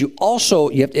 but you also,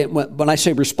 when I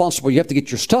say responsible, you have to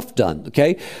get your stuff done,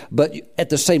 okay? But at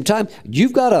the same time, you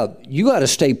got to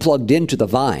stay plugged into the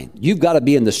vine. You've got to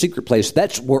be in the secret place.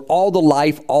 That's where all the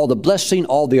life, all the blessing,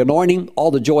 all the anointing,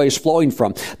 all the joy is flowing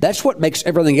from. That's what makes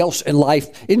everything else in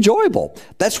life enjoyable.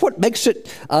 That's what makes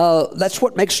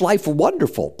life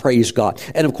wonderful, praise God.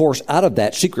 And of course, out of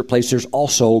that secret place, there's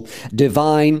also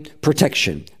divine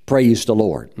protection. Praise the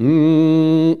Lord.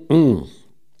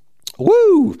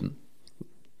 Woo!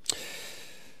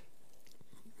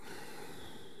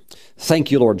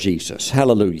 Thank you, Lord Jesus.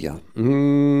 Hallelujah.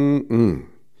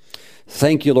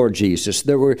 Thank you, Lord Jesus.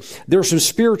 There are some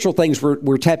spiritual things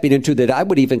we're tapping into that I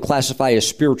would even classify as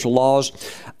spiritual laws.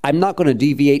 I'm not going to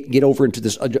deviate and get over into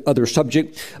this other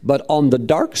subject, but on the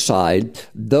dark side,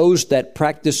 those that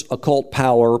practice occult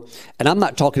power, and I'm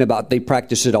not talking about they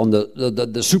practice it on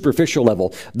the superficial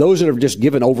level, those that have just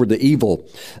given over the evil,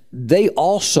 they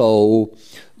also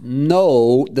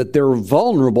know that they're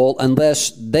vulnerable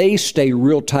unless they stay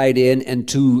real tied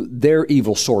into their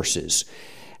evil sources.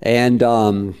 And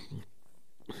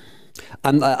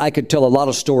I could tell a lot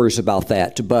of stories about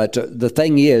that, but the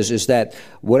thing is that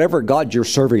whatever God you're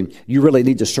serving, you really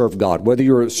need to serve God. Whether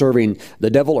you're serving the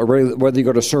devil or whether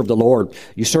you're going to serve the Lord,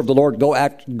 you serve the Lord,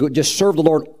 just serve the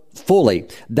Lord fully.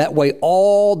 That way,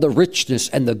 all the richness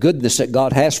and the goodness that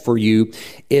God has for you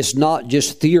is not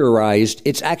just theorized,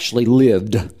 it's actually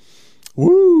lived.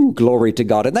 Woo, glory to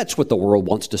God. And that's what the world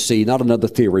wants to see, not another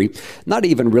theory, not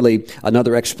even really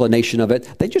another explanation of it.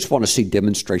 They just want to see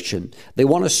demonstration. They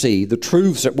want to see the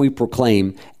truths that we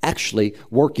proclaim actually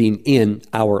working in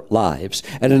our lives.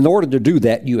 And in order to do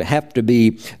that, you have to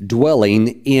be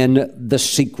dwelling in the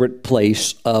secret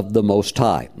place of the Most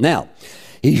High. Now,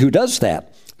 he who does that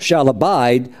shall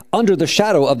abide under the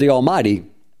shadow of the Almighty.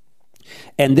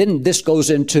 And then this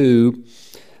goes into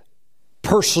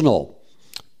personal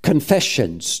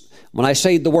confessions. When I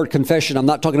say the word confession, I'm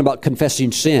not talking about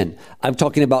confessing sin. I'm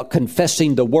talking about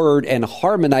confessing the word and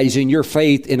harmonizing your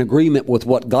faith in agreement with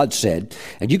what God said.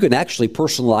 And you can actually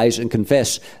personalize and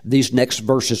confess these next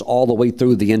verses all the way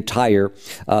through the entire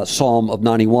Psalm of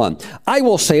 91. I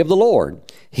will say of the Lord,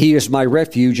 He is my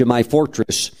refuge and my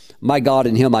fortress. My God,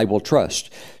 in Him I will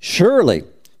trust. Surely,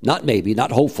 not maybe,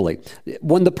 not hopefully.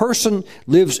 When the person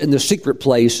lives in the secret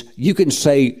place, you can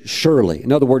say surely.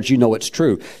 In other words, you know it's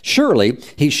true. Surely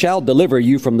he shall deliver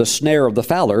you from the snare of the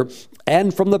fowler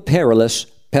and from the perilous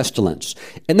pestilence.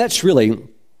 And that's really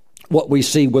what we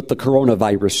see with the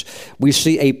coronavirus. We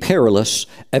see a perilous,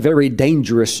 a very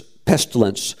dangerous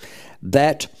pestilence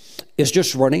that is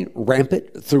just running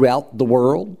rampant throughout the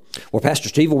world. Well, Pastor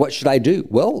Stephen, what should I do?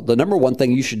 Well, the number one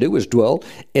thing you should do is dwell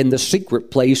in the secret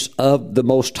place of the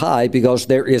Most High, because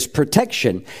there is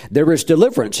protection. There is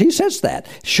deliverance. He says that.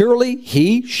 Surely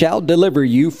He shall deliver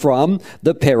you from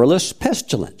the perilous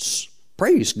pestilence.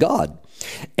 Praise God.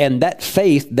 And that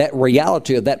faith, that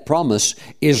reality of that promise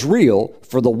is real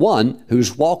for the one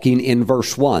who's walking in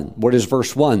verse 1. What is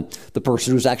verse 1? The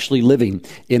person who's actually living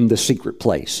in the secret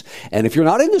place. And if you're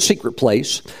not in the secret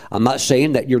place, I'm not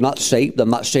saying that you're not saved. I'm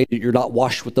not saying that you're not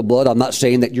washed with the blood. I'm not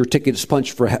saying that your ticket is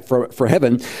punched for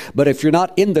heaven. But if you're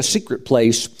not in the secret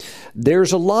place,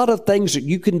 there's a lot of things that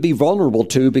you can be vulnerable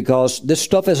to, because this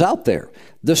stuff is out there.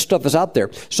 This stuff is out there.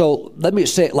 So let me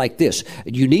say it like this.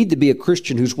 You need to be a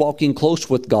Christian who's walking close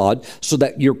with God so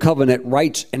that your covenant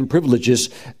rights and privileges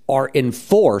are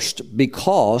enforced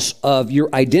because of your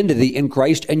identity in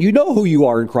Christ, and you know who you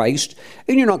are in Christ,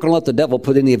 and you're not going to let the devil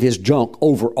put any of his junk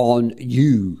over on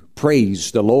you.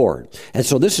 Praise the Lord. And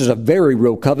so this is a very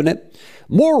real covenant,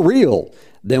 more real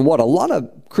than what a lot of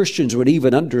Christians would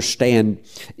even understand.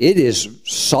 It is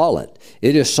solid.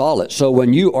 It is solid. So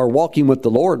when you are walking with the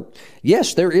Lord,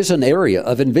 yes, there is an area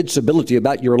of invincibility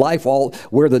about your life, all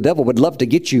where the devil would love to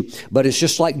get you. But it's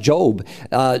just like Job.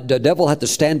 The devil had to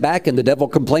stand back, and the devil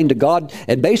complained to God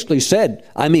and basically said,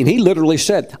 he literally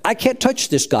said, I can't touch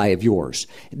this guy of yours.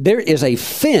 There is a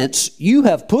fence you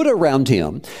have put around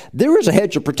him. There is a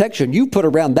hedge of protection you put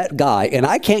around that guy, and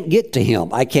I can't get to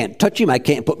him. I can't touch him. I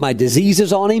can't put my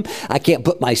diseases on him. I can't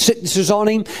put my sicknesses on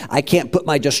him. I can't put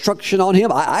my destruction on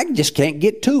him. I just can't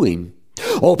get to him.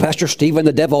 Oh, Pastor Stephen,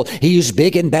 the devil, he's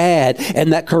big and bad.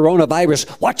 And that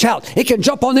coronavirus, watch out, it can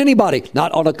jump on anybody.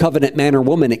 Not on a covenant man or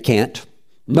woman, it can't.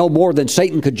 No more than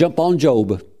Satan could jump on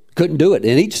Job. Couldn't do it.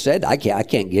 And he said, I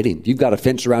can't get him. You've got a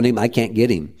fence around him. I can't get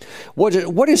him.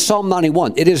 What is Psalm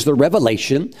 91? It is the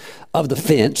revelation of the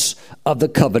fence of the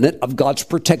covenant of God's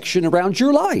protection around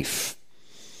your life.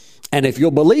 And if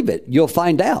you'll believe it, you'll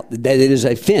find out that it is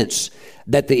a fence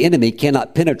that the enemy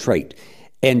cannot penetrate.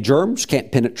 And germs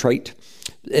can't penetrate.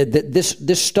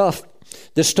 This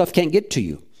stuff can't get to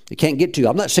you. It can't get to you.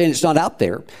 I'm not saying it's not out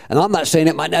there. And I'm not saying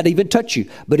it might not even touch you.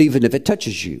 But even if it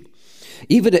touches you,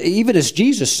 even as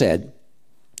Jesus said,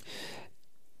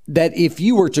 that if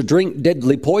you were to drink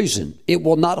deadly poison, it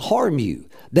will not harm you.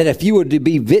 That if you were to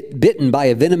be bitten by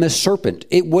a venomous serpent,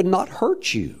 it would not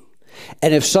hurt you.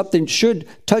 And if something should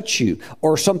touch you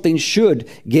or something should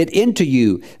get into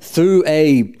you through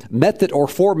a method or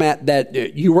format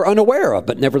that you were unaware of,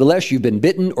 but nevertheless you've been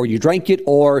bitten or you drank it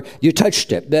or you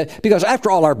touched it. Because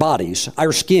after all, our bodies,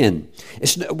 our skin,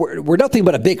 we're nothing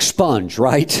but a big sponge,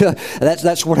 right?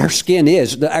 That's what our skin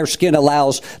is. Our skin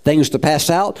allows things to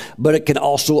pass out, but it can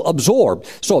also absorb.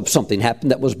 So if something happened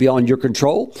that was beyond your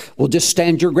control, well, just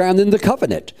stand your ground in the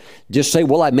covenant. Just say,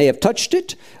 well, I may have touched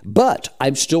it, but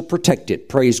I'm still protected.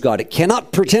 Praise God. It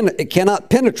cannot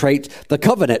penetrate the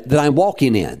covenant that I'm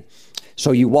walking in.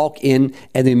 So you walk in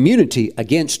an immunity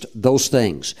against those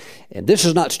things. And this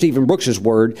is not Stephen Brooks's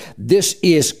word. This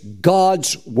is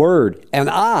God's word. And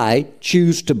I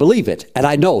choose to believe it. And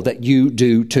I know that you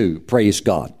do too. Praise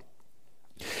God.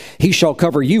 He shall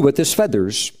cover you with his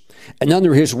feathers, and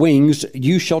under his wings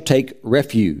you shall take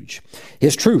refuge.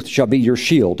 His truth shall be your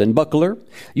shield and buckler.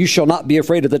 You shall not be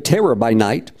afraid of the terror by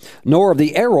night, nor of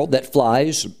the arrow that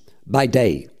flies by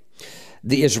day.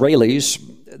 The Israelis,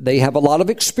 they have a lot of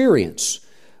experience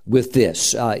with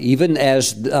this, even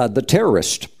as the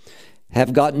terrorists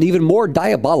have gotten even more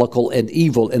diabolical and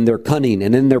evil in their cunning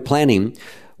and in their planning,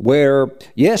 where,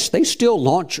 yes, they still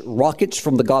launch rockets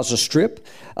from the Gaza Strip.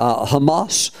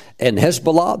 Hamas and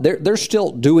Hezbollah, they're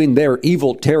still doing their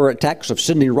evil terror attacks of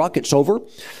sending rockets over.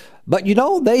 But,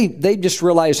 they just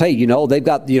realize, hey, they've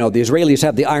got, the Israelis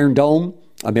have the Iron Dome,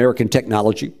 American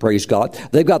technology, praise God.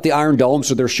 They've got the Iron Dome,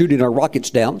 so they're shooting our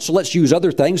rockets down. So let's use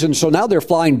other things. And so now they're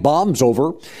flying bombs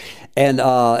over and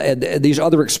these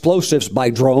other explosives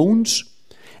by drones.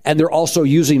 And they're also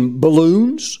using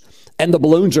balloons. And the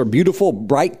balloons are beautiful,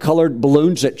 bright colored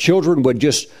balloons that children would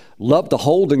just love to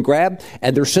hold and grab.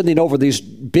 And they're sending over these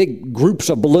big groups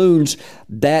of balloons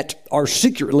that are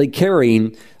secretly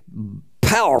carrying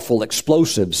powerful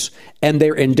explosives. And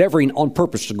they're endeavoring on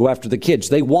purpose to go after the kids.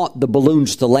 They want the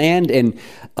balloons to land and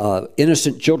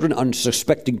innocent children,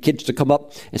 unsuspecting kids to come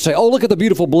up and say, oh, look at the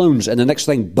beautiful balloons. And the next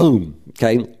thing, boom,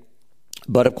 okay?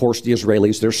 But of course, the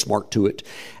Israelis, they're smart to it.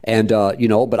 And,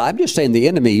 but I'm just saying the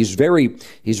enemy, he's very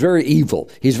evil.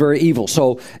 He's very evil.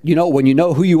 So, when you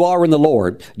know who you are in the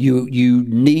Lord, you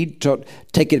need to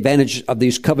take advantage of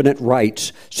these covenant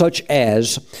rights, such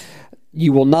as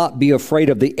you will not be afraid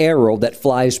of the arrow that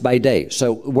flies by day.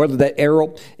 So whether that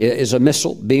arrow is a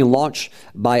missile being launched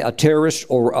by a terrorist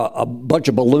or a bunch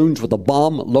of balloons with a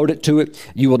bomb loaded to it,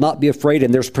 you will not be afraid,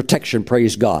 and there's protection,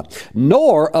 praise God.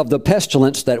 Nor of the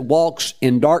pestilence that walks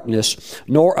in darkness,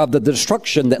 nor of the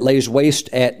destruction that lays waste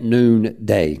at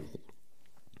noonday.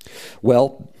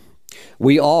 Well,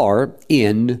 we are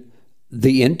in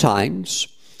the end times.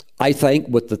 I think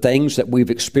with the things that we've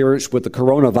experienced with the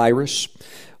coronavirus,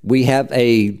 we have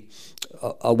a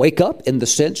wake up in the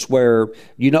sense where,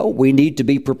 we need to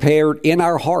be prepared in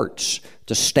our hearts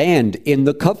to stand in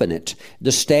the covenant,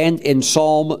 to stand in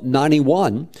Psalm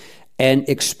 91 and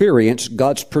experience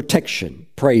God's protection.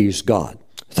 Praise God.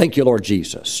 Thank you, Lord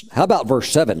Jesus. How about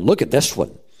verse 7? Look at this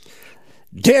one.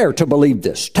 Dare to believe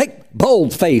this. Take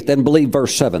bold faith and believe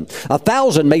verse 7.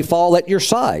 1,000 may fall at your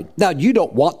side. Now, you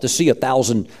don't want to see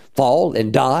 1,000 fall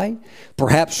and die,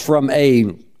 perhaps from a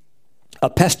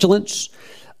pestilence,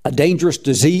 a dangerous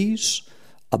disease,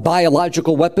 a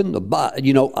biological weapon,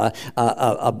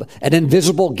 an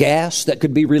invisible gas that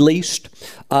could be released,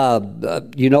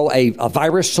 a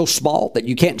virus so small that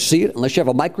you can't see it unless you have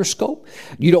a microscope.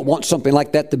 You don't want something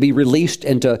like that to be released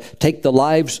and to take the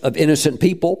lives of innocent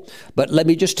people. But let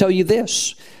me just tell you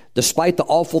this. Despite the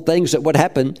awful things that would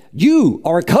happen, you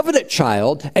are a covenant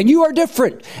child and you are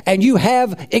different and you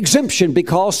have exemption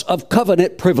because of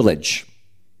covenant privilege.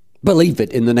 Believe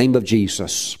it in the name of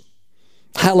Jesus.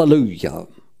 Hallelujah.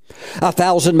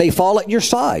 1,000 may fall at your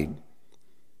side.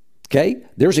 Okay?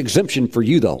 There's exemption for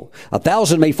you, though.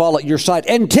 1,000 may fall at your side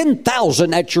and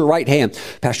 10,000 at your right hand.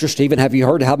 Pastor Stephen, have you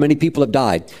heard how many people have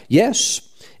died? Yes.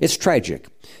 It's tragic.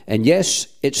 And yes,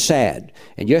 it's sad.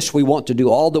 And yes, we want to do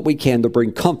all that we can to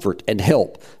bring comfort and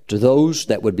help to those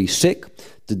that would be sick,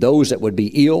 to those that would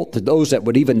be ill, to those that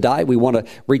would even die. We want to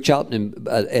reach out and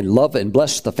love and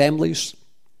bless the families.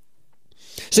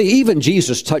 See, even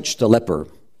Jesus touched the leper.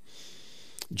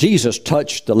 Jesus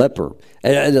touched the leper.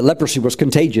 And the leprosy was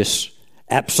contagious.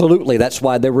 Absolutely. That's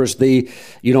why there was the,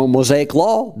 Mosaic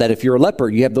law that if you're a leper,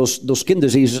 you have those skin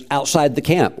diseases outside the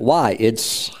camp. Why?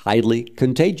 It's highly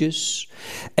contagious.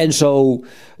 And so,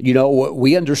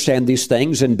 we understand these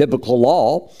things, and biblical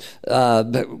law,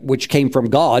 which came from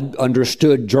God,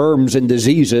 understood germs and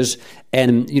diseases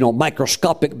and,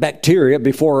 microscopic bacteria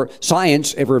before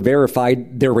science ever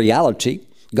verified their reality.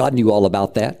 God knew all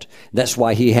about that. That's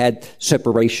why he had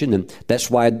separation, and that's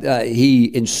why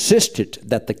he insisted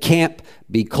that the camp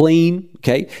be clean.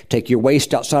 Okay, take your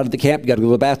waste outside of the camp. You got to go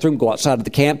to the bathroom, go outside of the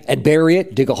camp and bury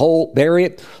it, dig a hole, bury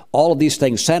it. All of these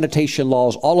things, sanitation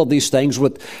laws, all of these things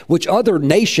which other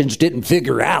nations didn't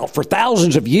figure out. For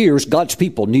thousands of years, God's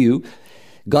people knew.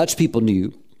 God's people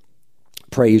knew.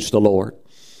 Praise the Lord.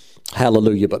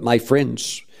 Hallelujah. But my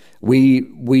friends, we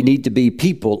need to be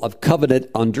people of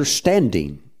covenant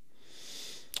understanding.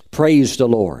 Praise the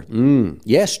Lord.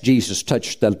 Yes, Jesus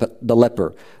touched the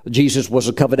leper. Jesus was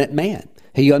a covenant man.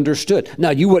 He understood.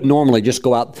 Now, you wouldn't normally just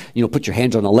go out, put your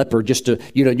hands on a leper just to,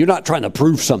 you're not trying to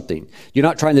prove something. You're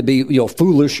not trying to be,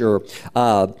 foolish or,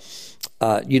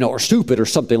 or stupid or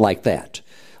something like that.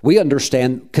 We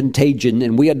understand contagion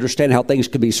and we understand how things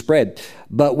can be spread,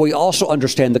 but we also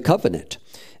understand the covenant.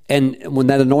 And when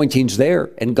that anointing's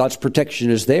there and God's protection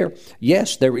is there,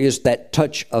 yes, there is that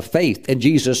touch of faith. And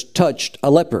Jesus touched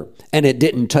a leper, and it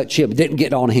didn't touch him, it didn't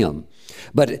get on him.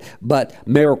 But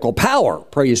miracle power,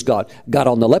 praise God, got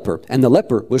on the leper, and the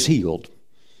leper was healed.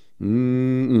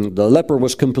 The leper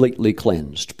was completely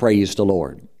cleansed. Praise the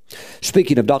Lord.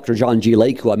 Speaking of Dr. John G.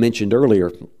 Lake, who I mentioned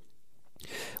earlier,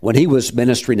 when he was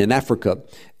ministering in Africa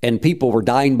and people were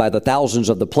dying by the thousands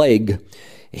of the plague,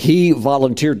 he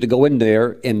volunteered to go in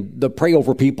there and to pray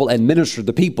over people and minister to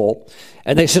the people.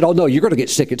 And they said, "Oh, no, you're going to get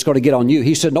sick. It's going to get on you."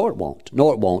 He said, "No, it won't.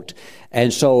 No, it won't."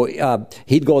 And so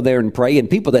he'd go there and pray. And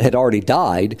people that had already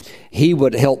died, he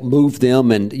would help move them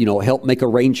and, help make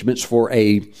arrangements for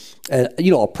a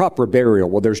proper burial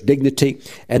where there's dignity.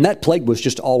 And that plague was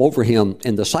just all over him.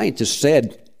 And the scientists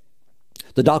said,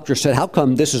 the doctor said, "How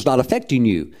come this is not affecting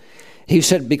you?" He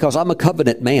said, "Because I'm a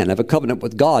covenant man. I have a covenant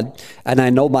with God, and I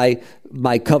know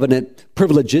my covenant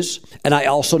privileges, and I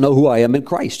also know who I am in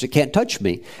Christ. It can't touch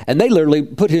me." And they literally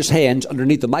put his hands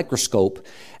underneath the microscope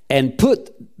and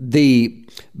put the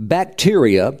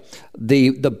bacteria,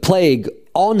 the plague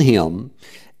on him,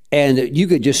 and you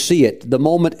could just see it. The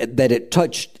moment that it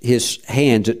touched his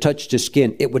hands, it touched his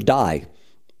skin, it would die.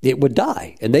 It would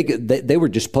die. And they were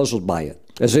just puzzled by it,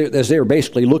 as they were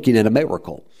basically looking at a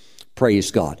miracle.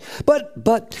 Praise God.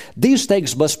 But these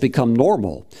things must become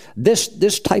normal.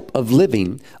 This type of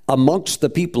living amongst the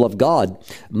people of God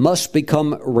must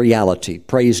become reality.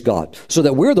 Praise God. So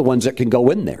that we're the ones that can go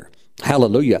in there.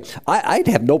 Hallelujah. I'd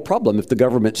have no problem if the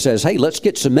government says, "Hey, let's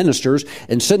get some ministers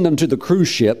and send them to the cruise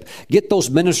ship. Get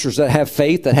those ministers that have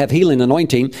faith, that have healing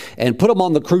anointing, and put them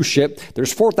on the cruise ship.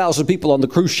 There's 4,000 people on the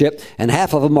cruise ship, and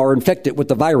half of them are infected with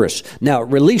the virus. Now,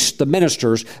 release the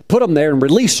ministers, put them there and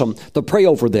release them to pray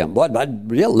over them."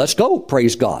 Yeah, let's go.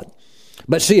 Praise God.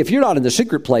 But see, if you're not in the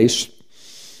secret place,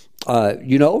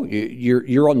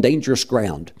 you're on dangerous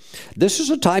ground. This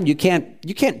is a time you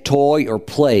can't toy or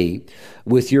play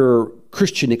with your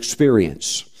Christian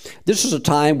experience. This is a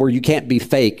time where you can't be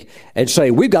fake and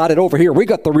say, "We got it over here. We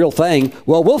got the real thing."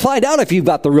 Well, we'll find out if you've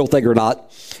got the real thing or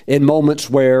not in moments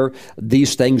where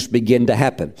these things begin to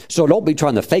happen. So don't be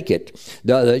trying to fake it.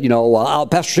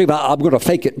 Pastor Steve, I'm going to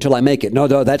fake it until I make it. No,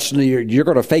 that's you're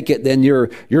going to fake it, then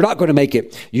you're not going to make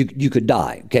it. You could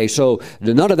die. Okay, so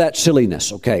none of that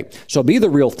silliness. Okay, so be the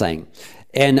real thing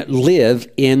and live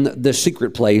in the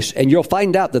secret place, and you'll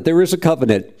find out that there is a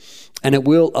covenant. And it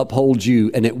will uphold you,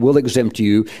 and it will exempt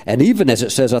you. And even as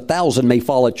it says, 1,000 may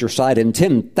fall at your side and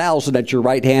 10,000 at your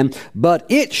right hand, but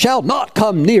it shall not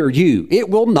come near you. It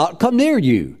will not come near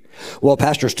you. Well,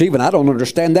 Pastor Stephen, I don't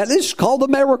understand that. It's called a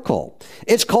miracle.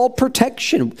 It's called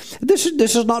protection. This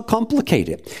is not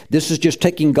complicated. This is just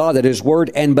taking God at His word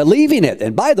and believing it.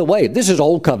 And by the way, this is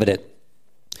Old Covenant.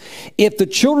 If the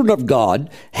children of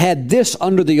God had this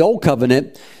under the Old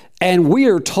Covenant, and we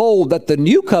are told that the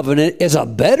new covenant is a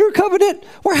better covenant,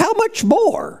 well, how much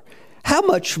more? How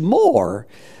much more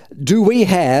do we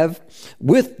have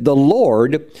with the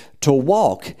Lord to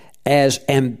walk as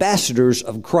ambassadors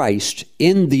of Christ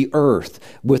in the earth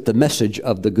with the message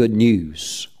of the good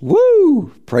news?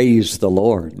 Woo! Praise the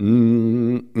Lord.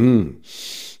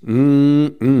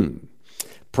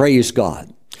 Praise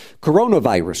God.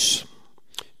 Coronavirus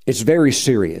is very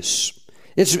serious.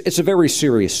 It's a very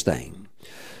serious thing.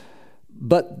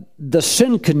 But the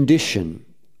sin condition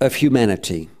of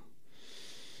humanity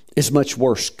is much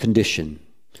worse condition,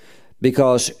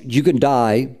 because you can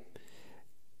die,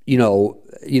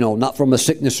 not from a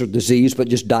sickness or disease, but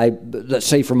just die, let's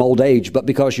say, from old age, but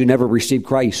because you never received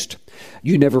Christ.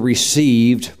 You never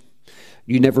received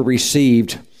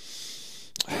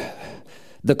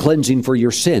the cleansing for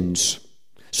your sins.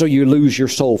 So you lose your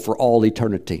soul for all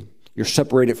eternity. You're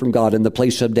separated from God in the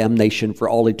place of damnation for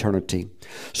all eternity.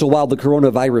 So while the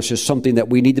coronavirus is something that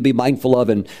we need to be mindful of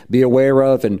and be aware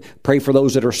of and pray for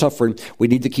those that are suffering, we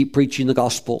need to keep preaching the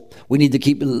gospel. We need to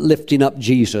keep lifting up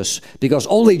Jesus, because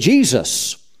only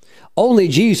Jesus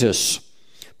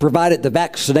provided the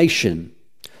vaccination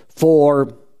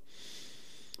for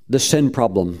the sin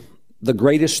problem, the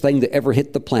greatest thing that ever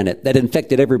hit the planet, that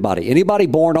infected everybody. Anybody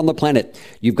born on the planet,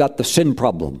 you've got the sin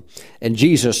problem. And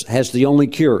Jesus has the only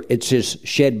cure. It's his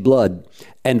shed blood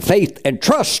and faith and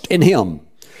trust in him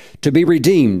to be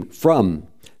redeemed from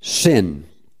sin.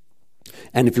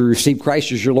 And if you receive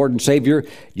Christ as your Lord and Savior,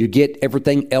 you get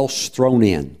everything else thrown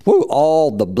in. Woo,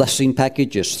 all the blessing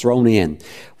package is thrown in.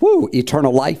 Woo,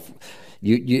 eternal life.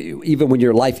 You even when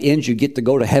your life ends, you get to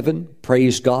go to heaven.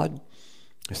 Praise God.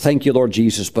 Thank you, Lord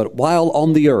Jesus. But while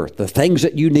on the earth, the things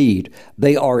that you need,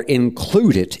 they are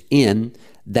included in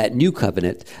that new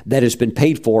covenant that has been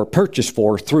paid for, purchased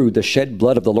for through the shed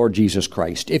blood of the Lord Jesus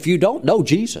Christ. If you don't know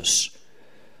Jesus,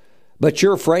 but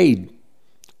you're afraid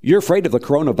of the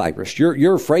coronavirus,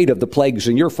 you're afraid of the plagues,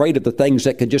 and you're afraid of the things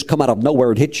that can just come out of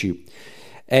nowhere and hit you,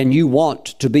 and you want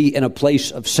to be in a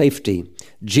place of safety,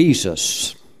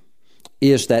 Jesus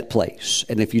is that place.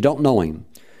 And if you don't know him,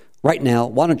 right now,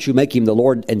 why don't you make him the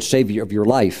Lord and Savior of your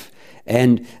life?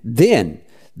 And then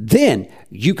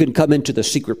you can come into the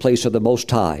secret place of the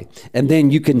Most High. And then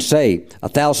you can say,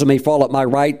 1,000 may fall at my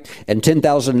right and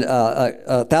 10,000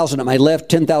 at my left,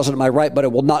 10,000 at my right, but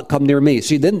it will not come near me.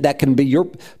 See, then that can be your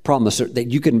promise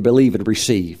that you can believe and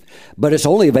receive. But it's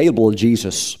only available in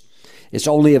Jesus. It's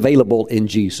only available in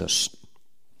Jesus.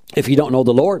 If you don't know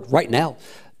the Lord right now,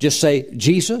 just say,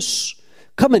 Jesus,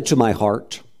 come into my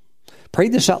heart. Pray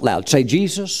this out loud. Say,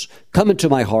 Jesus, come into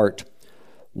my heart.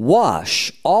 Wash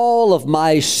all of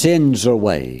my sins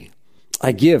away.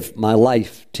 I give my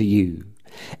life to you.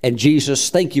 And Jesus,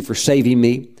 thank you for saving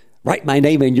me. Write my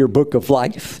name in your book of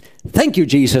life. Thank you,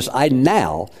 Jesus. I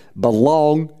now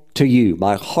belong to you.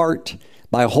 My heart,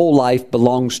 my whole life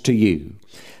belongs to you.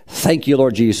 Thank you,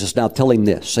 Lord Jesus. Now tell him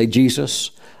this. Say,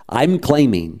 Jesus, I'm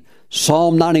claiming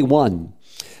Psalm 91.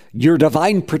 Your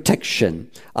divine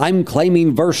protection. I'm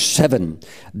claiming verse 7,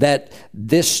 that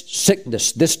this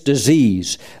sickness, this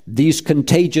disease, these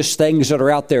contagious things that are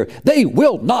out there, they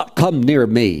will not come near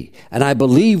me. And I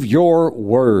believe your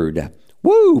word.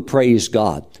 Woo, praise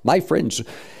God. My friends,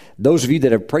 those of you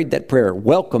that have prayed that prayer,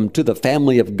 welcome to the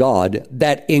family of God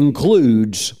that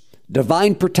includes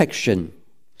divine protection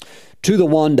to the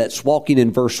one that's walking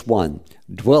in verse 1,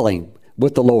 dwelling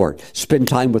with the Lord. Spend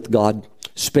time with God.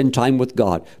 Spend time with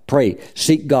God. Pray.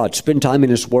 Seek God. Spend time in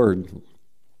his word.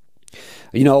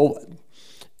 You know,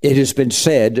 it has been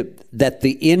said that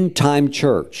the end time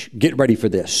church, get ready for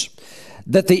this,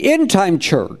 that the end time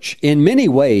church in many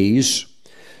ways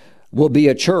will be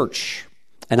a church.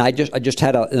 And I just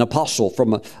had an apostle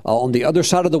from on the other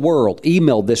side of the world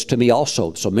emailed this to me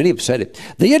also. So many have said it.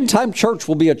 The end time church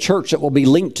will be a church that will be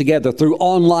linked together through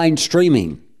online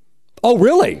streaming. Oh,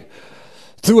 really?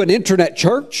 Through an internet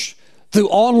church? Through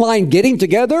online getting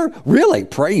together? Really?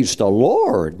 Praise the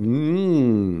Lord.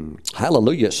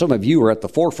 Hallelujah. Some of you are at the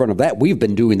forefront of that. We've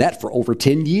been doing that for over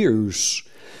 10 years.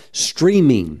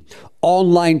 Streaming,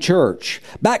 online church.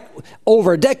 Back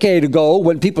over a decade ago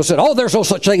when people said, oh, there's no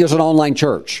such thing as an online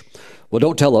church. Well,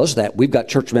 don't tell us that. We've got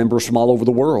church members from all over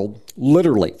the world,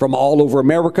 literally from all over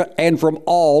America and from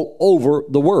all over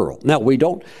the world. Now, we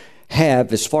don't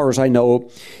have, as far as I know,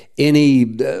 any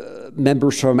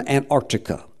members from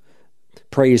Antarctica.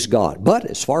 Praise God. But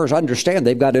as far as I understand,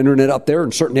 they've got internet up there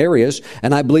in certain areas,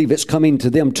 and I believe it's coming to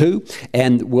them too,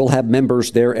 and we'll have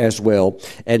members there as well.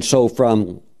 And so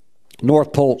from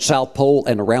North Pole, South Pole,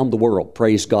 and around the world,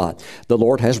 praise God. The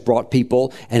Lord has brought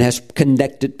people and has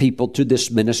connected people to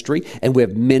this ministry, and we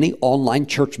have many online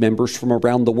church members from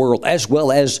around the world, as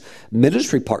well as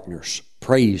ministry partners.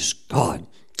 Praise God.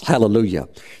 Hallelujah.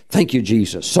 Thank you,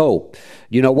 Jesus. So,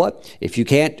 you know what? If you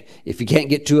can't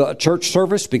get to a church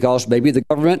service because maybe the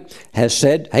government has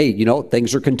said, hey, you know,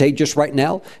 things are contagious right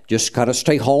now, just kind of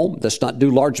stay home. Let's not do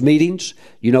large meetings.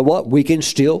 You know what? We can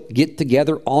still get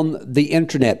together on the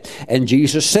internet. And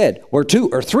Jesus said, where two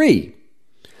or three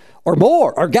or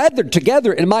more are gathered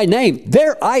together in my name,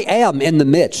 there I am in the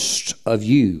midst of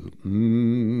you.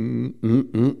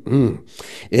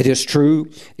 It is true.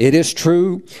 It is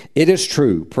true. It is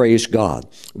true. Praise God.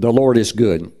 The Lord is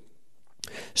good.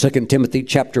 2 Timothy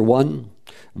chapter 1,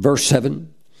 verse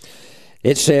 7.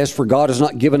 It says, for God has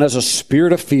not given us a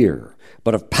spirit of fear,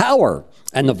 but of power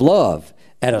and of love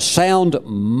and a sound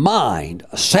mind,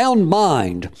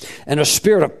 and a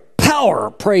spirit of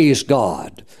power. Praise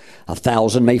God.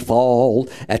 1,000 may fall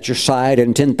at your side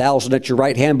and 10,000 at your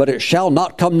right hand, but it shall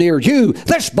not come near you.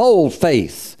 That's bold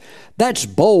faith. That's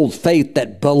bold faith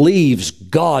that believes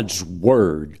God's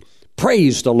word.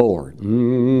 Praise the Lord.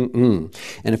 And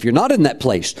if you're not in that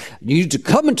place, you need to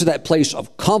come into that place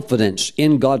of confidence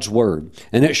in God's word.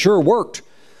 And it sure worked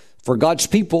for God's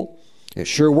people. It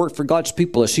sure worked for God's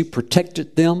people as He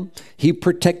protected them. He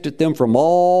protected them from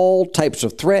all types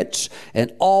of threats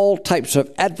and all types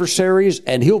of adversaries,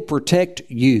 and He'll protect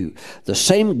you. The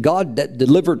same God that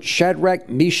delivered Shadrach,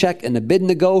 Meshach, and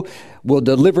Abednego will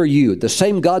deliver you. The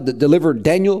same God that delivered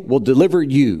Daniel will deliver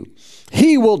you.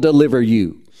 He will deliver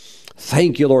you.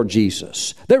 Thank you, Lord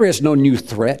Jesus. There is no new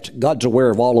threat. God's aware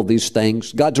of all of these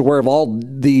things. God's aware of all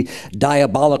the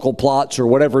diabolical plots or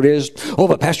whatever it is. Oh,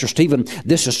 but Pastor Stephen,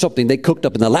 this is something they cooked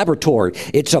up in the laboratory.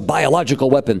 It's a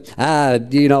biological weapon.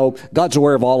 God's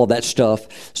aware of all of that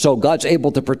stuff. So God's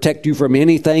able to protect you from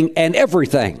anything and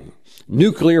everything.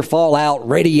 Nuclear fallout,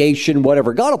 radiation,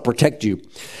 whatever. God will protect you.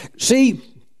 See,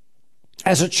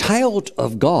 as a child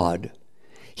of God,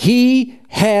 He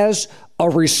has a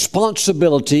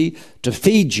responsibility to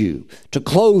feed you, to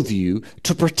clothe you,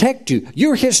 to protect you.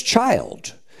 You're His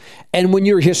child. And when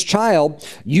you're His child,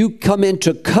 you come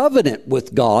into covenant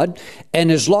with God.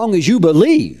 And as long as you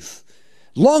believe,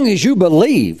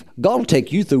 God will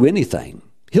take you through anything.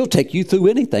 He'll take you through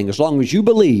anything as long as you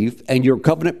believe and you're a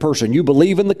covenant person. You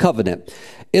believe in the covenant.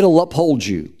 It'll uphold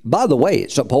you. By the way,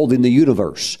 it's upholding the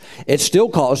universe. It's still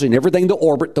causing everything to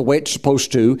orbit the way it's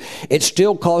supposed to. It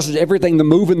still causes everything to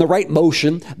move in the right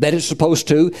motion that it's supposed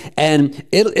to. And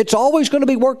it's always going to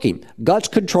be working. God's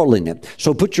controlling it.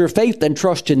 So put your faith and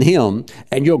trust in Him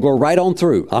and you'll go right on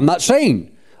through. I'm not saying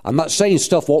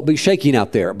stuff won't be shaking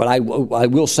out there, but I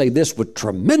will say this with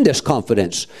tremendous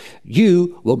confidence.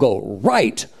 You will go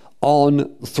right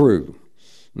on through.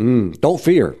 Don't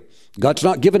fear. God's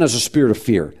not given us a spirit of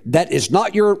fear. That is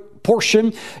not your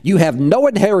portion. You have no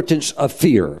inheritance of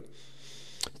fear.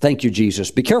 Thank you, Jesus.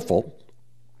 Be careful,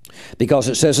 because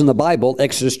it says in the Bible,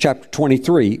 Exodus chapter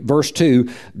 23, verse 2,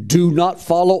 do not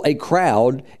follow a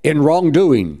crowd in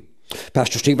wrongdoing.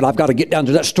 Pastor Stephen, I've got to get down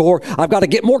to that store. I've got to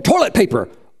get more toilet paper.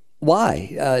 Why?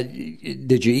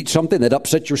 Did you eat something that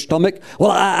upset your stomach?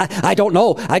 Well, I don't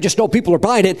know. I just know people are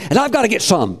buying it, and I've got to get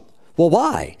some. Well,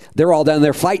 why? They're all down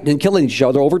there fighting and killing each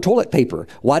other over toilet paper.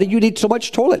 Why do you need so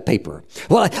much toilet paper?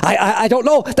 Well, I don't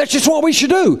know. That's just what we should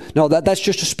do. No, that's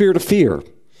just a spirit of fear.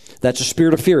 That's a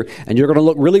spirit of fear. And you're going to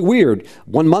look really weird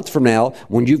 1 month from now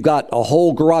when you've got a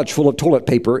whole garage full of toilet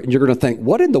paper, and you're going to think,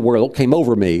 what in the world came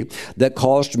over me that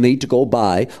caused me to go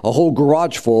buy a whole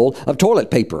garage full of toilet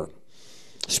paper?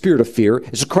 Spirit of fear.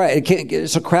 It's a crowd.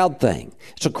 It's a crowd thing.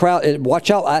 It's a crowd. Watch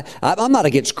out. I'm not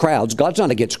against crowds. God's not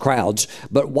against crowds.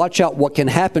 But watch out what can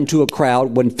happen to a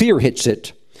crowd when fear hits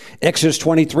it. Exodus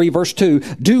 23, verse 2.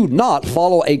 Do not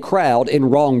follow a crowd in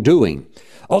wrongdoing.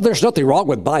 Oh, there's nothing wrong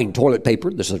with buying toilet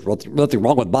paper. There's nothing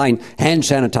wrong with buying hand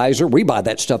sanitizer. We buy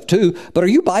that stuff too. But are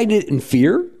you buying it in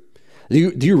fear?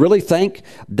 Do you really think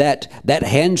that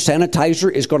hand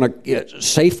sanitizer is going to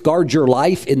safeguard your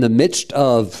life in the midst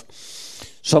of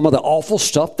some of the awful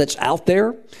stuff that's out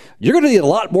there? You're going to need a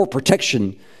lot more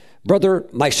protection, brother,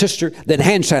 my sister, than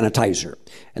hand sanitizer.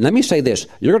 And let me say this,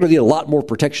 you're going to need a lot more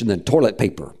protection than toilet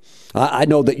paper. I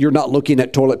know that you're not looking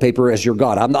at toilet paper as your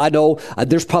God. I know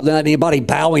there's probably not anybody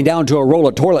bowing down to a roll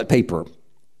of toilet paper.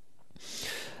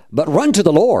 But run to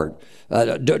the Lord.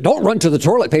 Don't run to the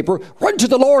toilet paper. Run to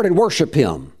the Lord and worship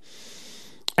Him.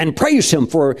 And praise Him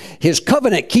for His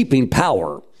covenant-keeping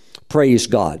power. Praise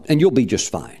God. And you'll be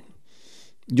just fine.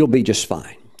 You'll be just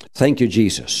fine. Thank you,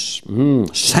 Jesus.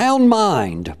 Sound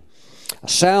mind. A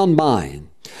sound mind.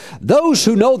 Those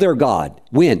who know their God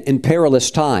win in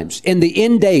perilous times. In the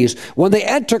end days, when the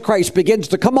Antichrist begins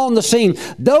to come on the scene,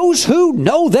 those who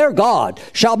know their God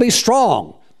shall be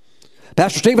strong.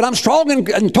 Pastor Stephen, I'm strong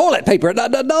in toilet paper.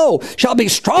 No, shall be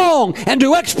strong and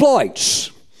do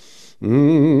exploits.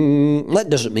 That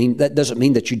doesn't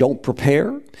mean that you don't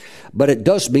prepare, but it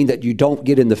does mean that you don't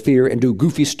get in the fear and do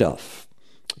goofy stuff.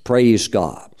 Praise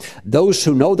God. Those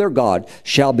who know their God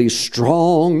shall be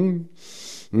strong,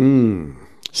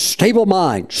 stable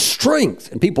mind,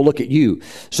 strength. And people look at you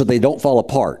so they don't fall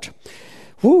apart.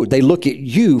 They look at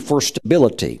you for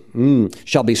stability.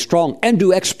 Shall be strong and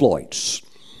do exploits.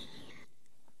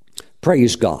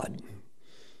 Praise God.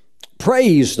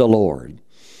 Praise the Lord.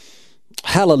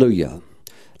 Hallelujah.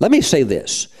 Let me say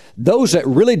this. Those that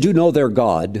really do know their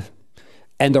God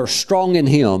and are strong in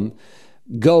Him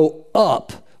go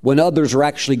up when others are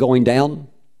actually going down.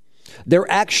 They're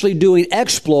actually doing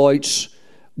exploits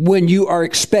when you are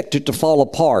expected to fall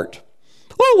apart.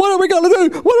 Oh, what are we going to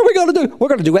do? What are we going to do? We're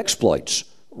going to do exploits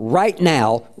right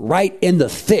now, right in the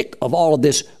thick of all of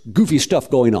this goofy stuff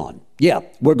going on. Yeah,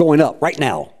 we're going up right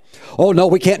now. Oh, no,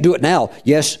 we can't do it now.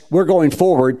 Yes, we're going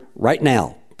forward right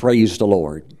now. Praise the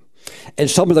Lord. And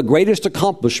some of the greatest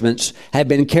accomplishments have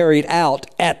been carried out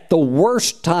at the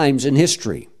worst times in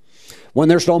history. When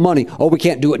there's no money, oh, we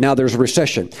can't do it now, there's a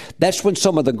recession. That's when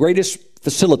some of the greatest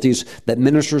facilities that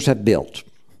ministers have built.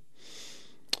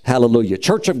 Hallelujah.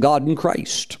 Church of God in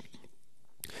Christ.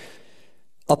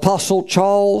 Apostle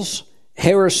Charles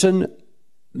Harrison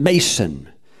Mason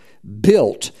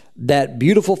built that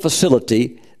beautiful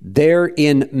facility there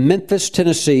in Memphis,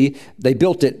 Tennessee. They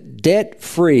built it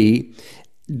debt-free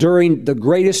during the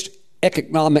greatest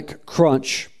economic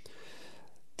crunch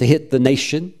to hit the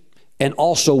nation, and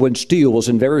also when steel was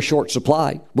in very short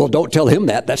supply. Well, don't tell him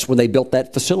that. That's when they built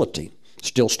that facility.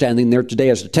 Still standing there today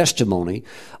as a testimony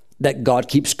that God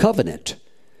keeps covenant.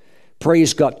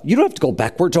 Praise God. You don't have to go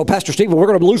backwards. Oh, Pastor Stephen, we're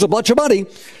going to lose a bunch of money.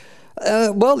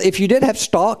 Well, if you did have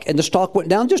stock and the stock went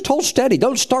down, just hold steady.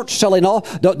 Don't start selling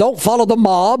off. Don't follow the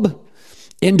mob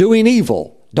in doing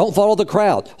evil. Don't follow the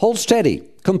crowd. Hold steady.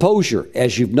 Composure.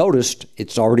 As you've noticed,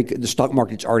 the stock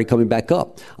market's already coming back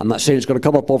up. I'm not saying it's going to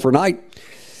come up overnight,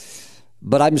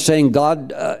 but I'm saying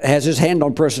God has His hand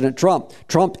on President Trump.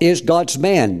 Trump is God's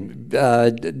man.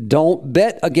 Don't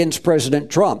bet against President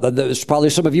Trump. There's probably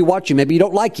some of you watching. Maybe you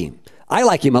don't like him. I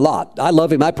like him a lot. I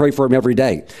love him. I pray for him every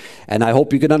day. And I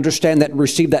hope you can understand that and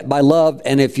receive that by love.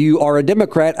 And if you are a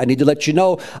Democrat, I need to let you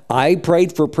know, I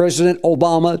prayed for President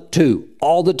Obama too.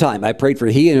 All the time. I prayed for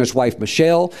he and his wife,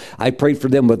 Michelle. I prayed for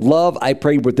them with love. I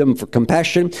prayed with them for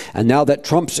compassion. And now that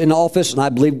Trump's in office, and I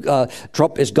believe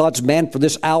Trump is God's man for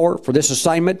this hour, for this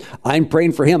assignment, I'm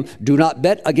praying for him. Do not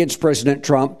bet against President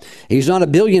Trump. He's not a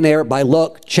billionaire by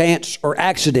luck, chance, or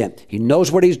accident. He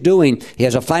knows what he's doing. He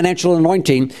has a financial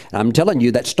anointing. And I'm telling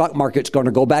you, that stock market's going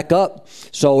to go back up.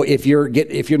 So if you're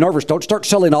nervous, don't start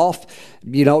selling off.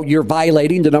 You know, you're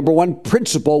violating the number one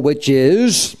principle, which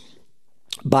is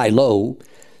buy low,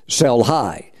 sell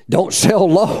high. Don't sell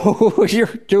low. You're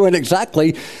doing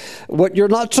exactly what you're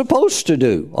not supposed to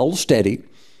do. Hold steady.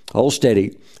 Hold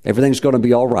steady. Everything's going to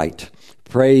be all right.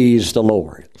 Praise the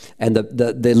Lord. And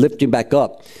the lifting back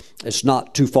up, it's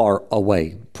not too far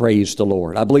away. Praise the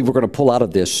Lord. I believe we're going to pull out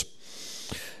of this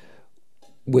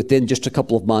within just a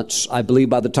couple of months. I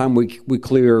believe by the time we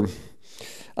clear,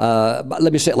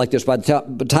 let me say it like this, by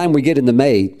the time we get into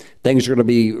May, things are going to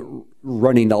be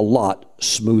running a lot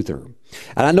smoother.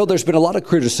 And I know there's been a lot of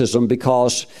criticism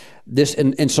because this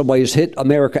in some ways hit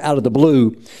America out of the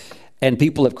blue, and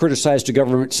people have criticized the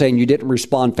government saying you didn't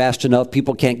respond fast enough,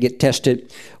 people can't get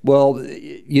tested. Well,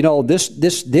 you know, this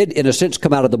did in a sense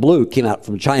come out of the blue, came out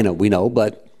from China, we know,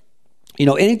 but you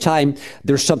know, anytime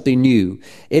there's something new,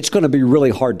 it's going to be really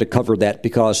hard to cover that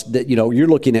because, you're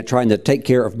looking at trying to take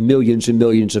care of millions and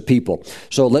millions of people.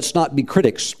 So let's not be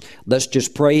critics. Let's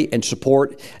just pray and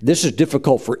support. This is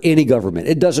difficult for any government.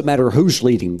 It doesn't matter who's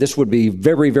leading. This would be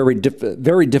very, very,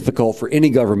 very difficult for any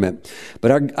government.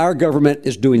 But our government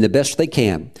is doing the best they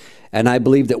can. And I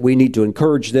believe that we need to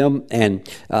encourage them and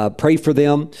pray for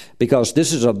them because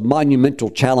this is a monumental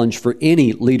challenge for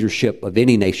any leadership of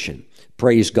any nation.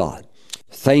 Praise God.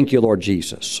 Thank you, Lord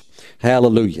Jesus.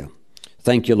 Hallelujah.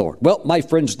 Thank you, Lord. Well, my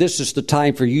friends, this is the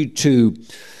time for you to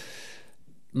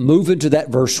move into that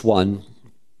verse 1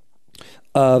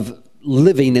 of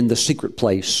living in the secret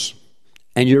place.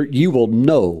 And you will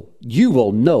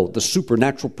know the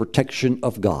supernatural protection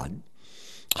of God.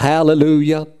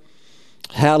 Hallelujah.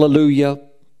 Hallelujah.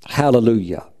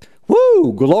 Hallelujah.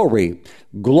 Woo! Glory.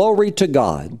 Glory to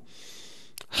God.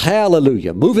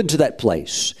 Hallelujah. Move into that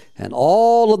place. And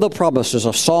all of the promises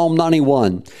of Psalm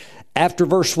 91, after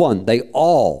verse 1, they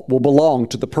all will belong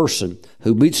to the person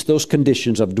who meets those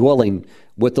conditions of dwelling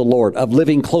with the Lord, of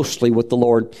living closely with the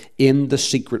Lord in the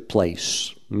secret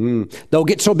place. Don't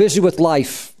get so busy with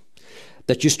life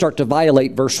that you start to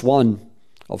violate verse 1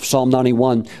 of Psalm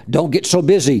 91. Don't get so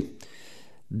busy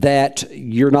that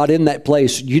you're not in that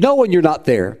place. You know when you're not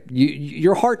there.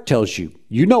 Your heart tells you.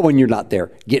 You know when you're not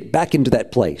there. Get back into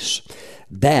that place.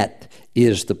 That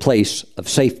is the place of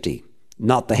safety,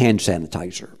 not the hand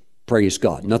sanitizer. Praise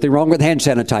God. Nothing wrong with hand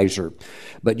sanitizer,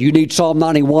 but you need Psalm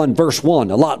 91 verse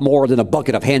 1 a lot more than a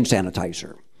bucket of hand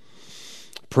sanitizer.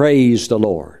 Praise the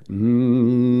Lord.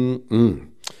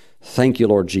 Thank you,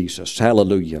 Lord Jesus.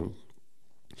 Hallelujah.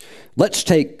 Let's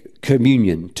take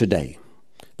communion today.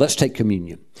 Let's take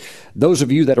communion. Those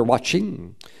of you that are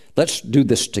watching, let's do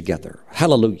this together.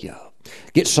 Hallelujah.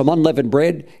 Get some unleavened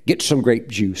bread, get some grape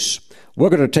juice. We're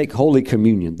going to take Holy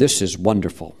Communion. This is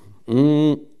wonderful.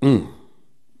 And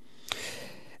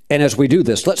as we do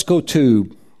this, let's go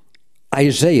to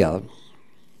Isaiah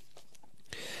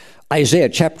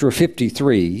chapter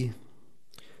 53,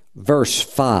 verse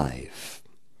 5.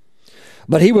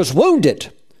 But he was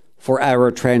wounded for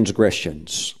our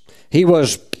transgressions. He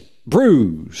was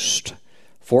bruised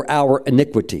for our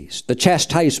iniquities. The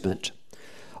chastisement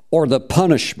or the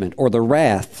punishment or the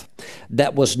wrath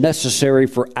that was necessary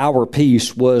for our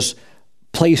peace was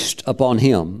placed upon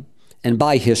him, and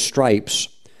by his stripes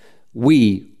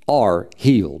we are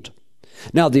healed.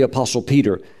 Now the Apostle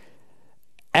Peter,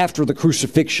 after the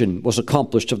crucifixion was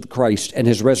accomplished of the Christ and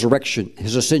his resurrection,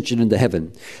 his ascension into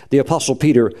heaven, the Apostle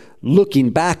Peter,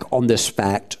 looking back on this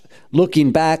fact,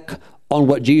 looking back on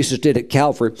what Jesus did at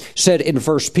Calvary, said in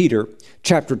 1 Peter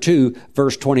chapter 2,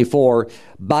 verse 24,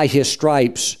 by his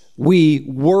stripes we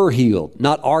were healed,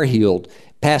 not are healed,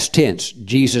 past tense.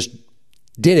 Jesus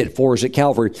did it for us at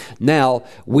Calvary. Now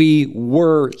we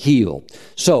were healed.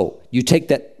 So you take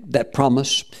that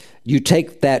promise, you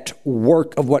take that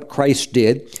work of what Christ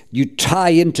did, you tie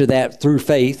into that through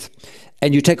faith,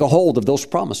 and you take a hold of those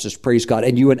promises, praise God,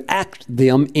 and you enact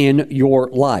them in your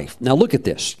life. Now look at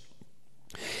this.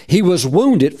 He was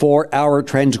wounded for our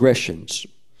transgressions.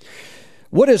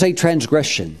 What is a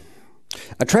transgression?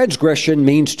 A transgression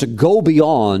means to go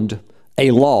beyond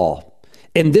a law.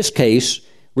 In this case,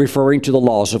 referring to the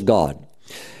laws of God.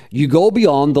 You go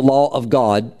beyond the law of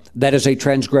God, that is a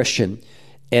transgression,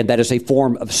 and that is a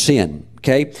form of sin,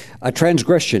 okay? A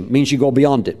transgression means you go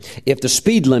beyond it. If the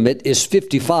speed limit is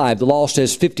 55, the law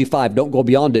says 55, don't go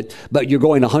beyond it, but you're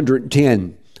going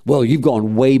 110. Well, you've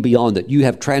gone way beyond it. You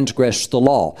have transgressed the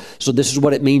law. So this is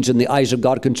what it means in the eyes of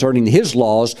God concerning his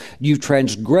laws. You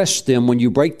transgress them when you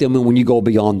break them and when you go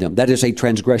beyond them. That is a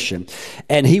transgression.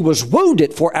 And he was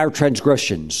wounded for our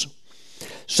transgressions.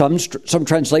 Some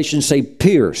translations say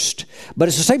pierced, but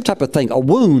it's the same type of thing, a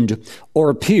wound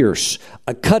or a pierce,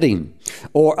 a cutting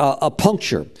or a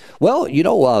puncture. Well,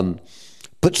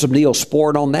 put some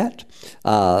Neosporin on that.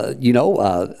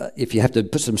 If you have to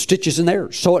put some stitches in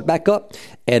there, sew it back up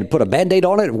and put a Band-Aid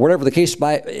on it, whatever the case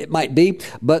it might be,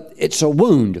 but it's a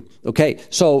wound. Okay,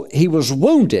 so he was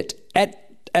wounded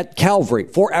at Calvary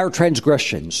for our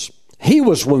transgressions. He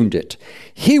was wounded.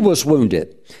 He was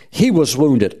wounded. He was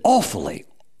wounded, awfully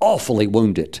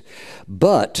wounded.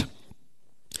 But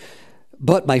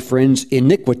my friends,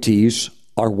 iniquities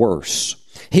are worse.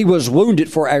 He was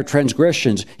wounded for our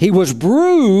transgressions. He was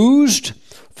bruised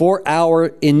for our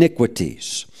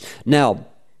iniquities. Now,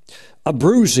 a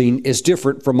bruising is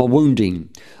different from a wounding.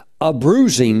 A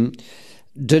bruising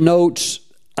denotes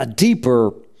a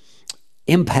deeper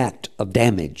impact of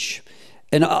damage.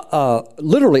 And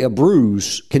literally a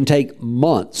bruise can take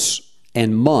months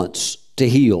and months to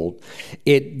heal.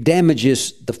 It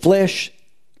damages the flesh,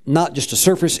 not just a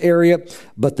surface area,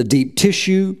 but the deep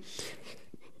tissue.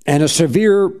 And a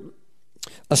severe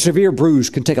bruise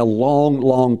can take a long,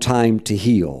 long time to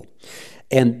heal.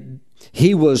 And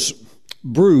he was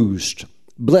bruised,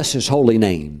 bless his holy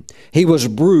name. He was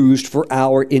bruised for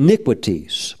our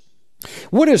iniquities.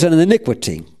 What is an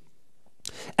iniquity?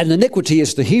 An iniquity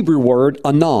is the Hebrew word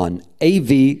avon,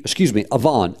 A-V-O-N,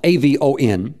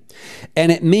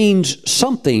 and it means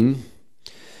something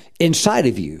inside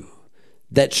of you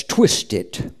that's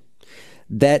twisted,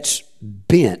 that's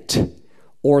bent,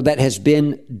 or that has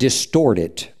been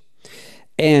distorted.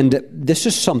 And this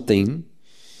is something,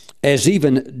 as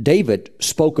even David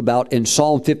spoke about in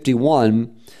Psalm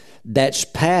 51, that's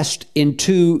passed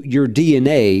into your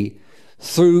DNA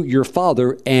through your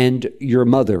father and your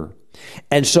mother.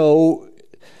 And so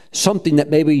something that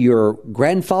maybe your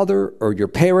grandfather or your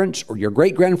parents or your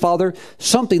great-grandfather,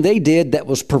 something they did that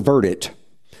was perverted.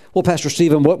 Well, Pastor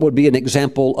Stephen, what would be an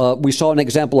example? We saw an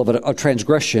example of a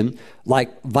transgression,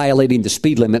 like violating the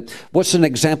speed limit. What's an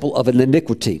example of an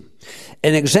iniquity?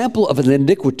 An example of an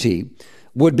iniquity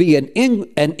would be an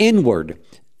inward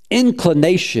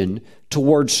inclination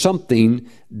towards something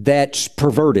that's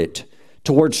perverted,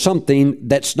 towards something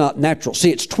that's not natural.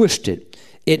 See, it's twisted.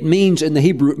 It means, in the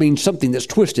Hebrew, it means something that's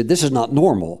twisted. This is not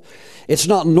normal. It's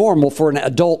not normal for an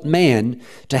adult man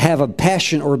to have a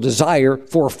passion or desire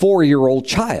for a 4-year-old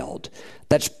child.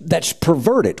 That's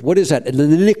perverted. What is that? An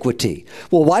iniquity.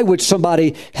 Well, why would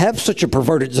somebody have such a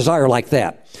perverted desire like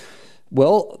that?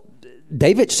 Well,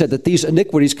 David said that these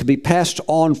iniquities could be passed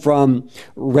on from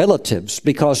relatives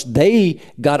because they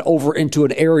got over into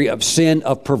an area of sin,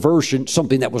 of perversion,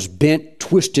 something that was bent,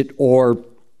 twisted, or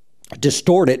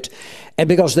distorted. And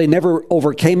because they never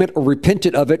overcame it or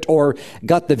repented of it or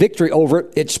got the victory over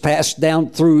it, it's passed down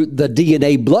through the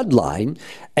DNA bloodline.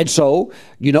 And so,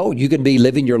 you can be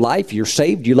living your life, you're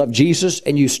saved, you love Jesus,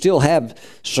 and you still have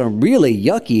some really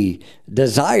yucky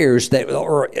desires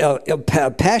or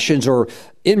passions or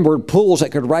inward pulls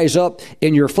that could rise up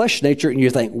in your flesh nature, and you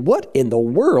think, what in the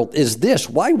world is this?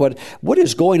 What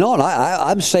is going on?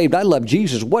 I'm saved, I love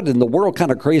Jesus. What in the world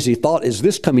kind of crazy thought is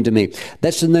this coming to me?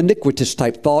 That's an iniquitous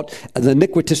type thought, an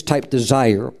iniquitous type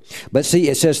desire. But see,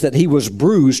 it says that he was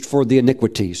bruised for the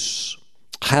iniquities.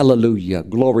 Hallelujah.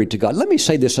 Glory to God. Let me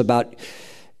say this about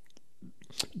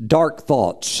dark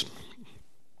thoughts.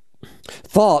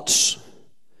 Thoughts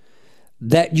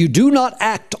that you do not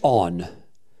act on,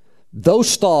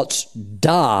 those thoughts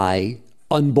die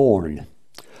unborn.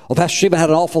 Well, Pastor Stephen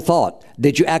had an awful thought.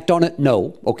 Did you act on it?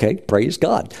 No. Okay, praise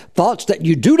God. Thoughts that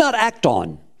you do not act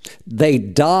on, they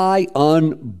die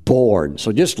unborn.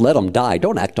 So just let them die.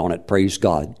 Don't act on it, praise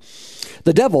God.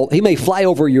 The devil, he may fly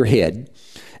over your head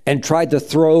and try to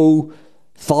throw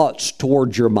thoughts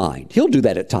towards your mind. He'll do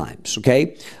that at times,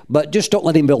 okay? But just don't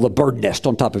let him build a bird nest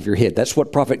on top of your head. That's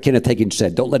what Prophet Kenneth Hagin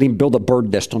said. Don't let him build a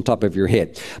bird nest on top of your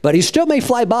head. But he still may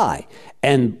fly by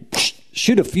and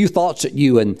shoot a few thoughts at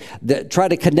you and try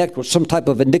to connect with some type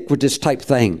of iniquitous type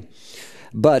thing.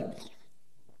 But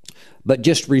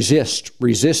just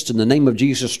resist in the name of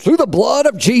Jesus, through the blood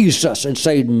of Jesus, and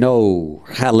say, no,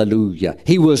 hallelujah.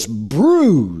 He was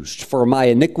bruised for my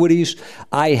iniquities.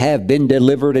 I have been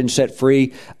delivered and set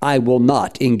free. I will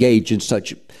not engage in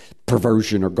such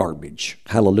perversion or garbage.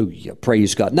 Hallelujah.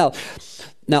 Praise God. Now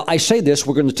I say this,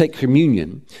 we're going to take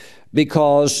communion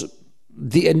because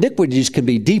the iniquities can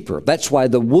be deeper. That's why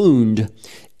the wound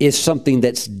is something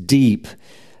that's deep.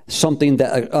 Something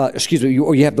that,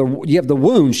 or you have the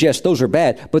wounds, yes, those are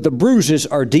bad, but the bruises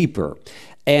are deeper.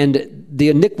 And the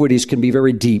iniquities can be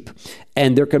very deep,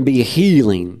 and there can be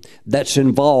healing that's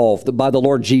involved by the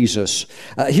Lord Jesus.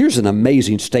 Here's an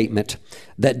amazing statement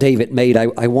that David made.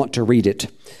 I want to read it.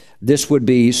 This would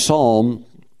be Psalm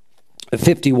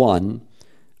 51,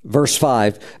 verse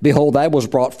 5. Behold, I was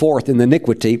brought forth in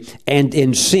iniquity, and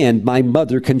in sin my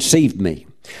mother conceived me.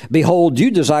 Behold, you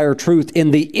desire truth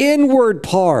in the inward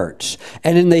parts,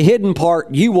 and in the hidden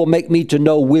part you will make me to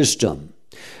know wisdom.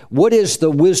 What is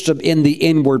the wisdom in the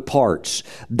inward parts?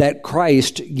 That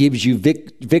Christ gives you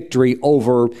victory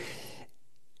over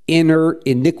inner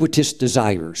iniquitous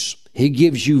desires. He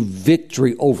gives you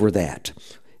victory over that.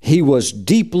 He was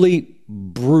deeply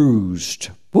bruised.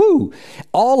 Woo!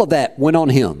 All of that went on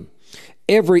him.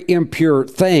 Every impure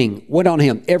thing went on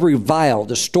him. Every vile,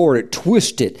 distorted,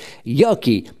 twisted,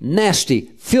 yucky, nasty,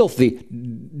 filthy,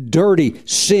 dirty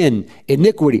sin,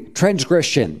 iniquity,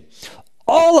 transgression.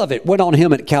 All of it went on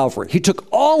him at Calvary. He took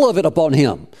all of it upon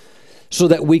him so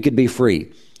that we could be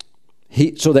free.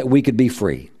 So that we could be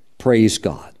free. Praise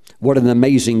God. What an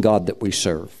amazing God that we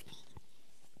serve.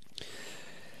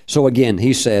 So again,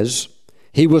 he says,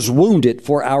 he was wounded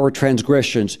for our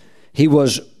transgressions. He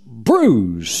was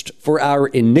bruised for our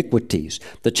iniquities.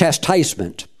 The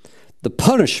chastisement, the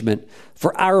punishment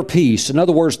for our peace. In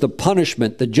other words, the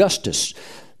punishment, the justice,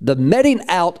 the meting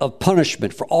out of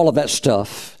punishment for all of that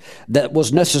stuff that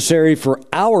was necessary for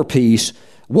our peace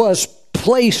was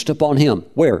placed upon him.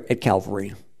 Where? At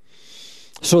Calvary.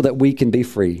 So that we can be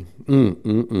free.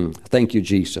 Thank you,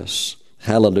 Jesus.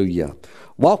 Hallelujah.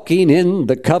 Walking in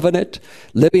the covenant,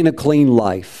 living a clean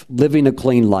life.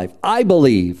 I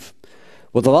believe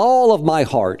with all of my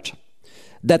heart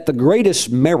that the greatest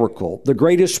miracle, the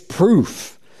greatest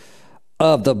proof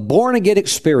of the born-again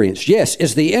experience, yes,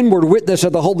 is the inward witness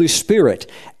of the Holy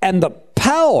Spirit and the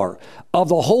power of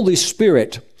the Holy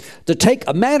Spirit to take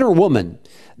a man or woman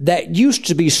that used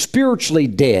to be spiritually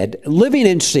dead, living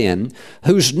in sin,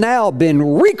 who's now been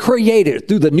recreated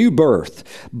through the new birth,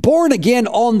 born again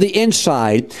on the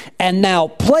inside, and now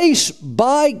placed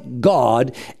by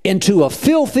God into a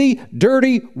filthy,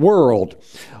 dirty world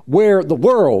where the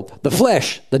world, the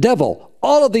flesh, the devil,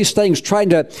 all of these things trying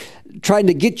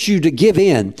to get you to give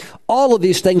in, all of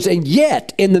these things, and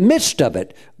yet in the midst of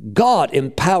it, God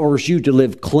empowers you to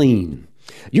live clean.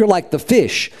 You're like the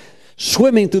fish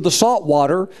swimming through the salt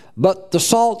water, but the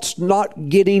salt's not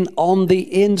getting on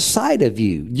the inside of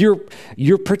you.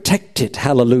 You're protected.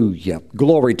 Hallelujah.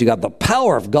 Glory to God. The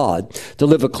power of God to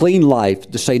live a clean life,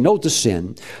 to say no to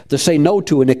sin, to say no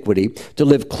to iniquity, to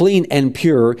live clean and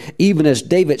pure, even as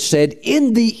David said,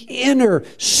 in the inner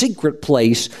secret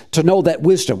place, to know that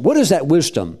wisdom. What is that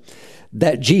wisdom?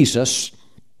 That Jesus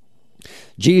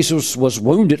was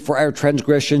wounded for our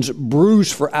transgressions,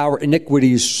 bruised for our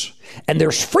iniquities, and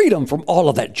there's freedom from all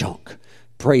of that junk.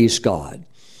 Praise God.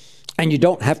 And you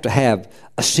don't have to have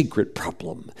a secret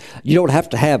problem. You don't have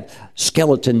to have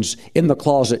skeletons in the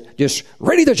closet just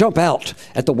ready to jump out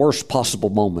at the worst possible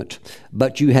moment.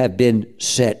 But you have been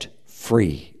set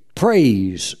free.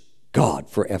 Praise God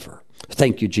forever.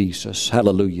 Thank you, Jesus.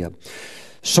 Hallelujah.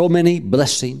 So many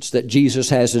blessings that Jesus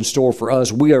has in store for us.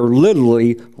 We are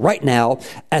literally right now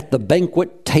at the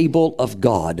banquet table of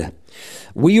God.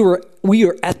 We are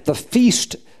at the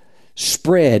feast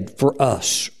spread for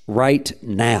us right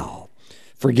now.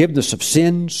 Forgiveness of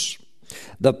sins,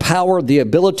 the power, the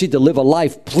ability to live a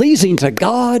life pleasing to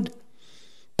God,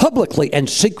 publicly and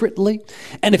secretly.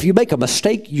 And if you make a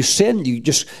mistake, you sin,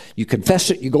 you confess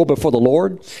it, you go before the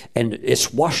Lord, and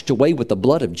it's washed away with the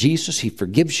blood of Jesus. He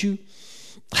forgives you.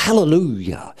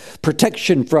 Hallelujah.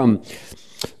 Protection from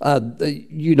the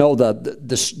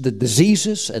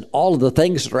diseases and all of the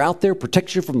things that are out there.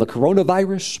 Protection from the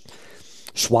coronavirus,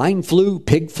 swine flu,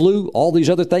 pig flu, all these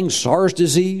other things, SARS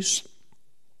disease.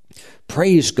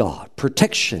 Praise God.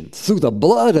 Protection through the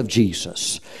blood of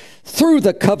Jesus, through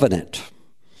the covenant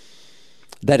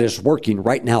that is working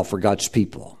right now for God's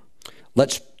people.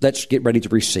 Let's get ready to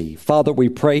receive. Father, we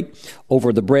pray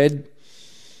over the bread,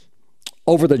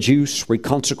 over the juice. We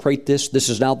consecrate this. This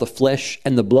is now the flesh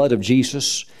and the blood of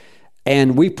Jesus.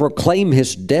 And we proclaim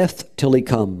his death till he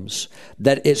comes.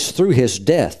 That it's through his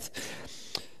death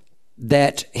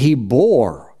that he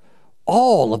bore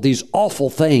all of these awful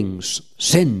things,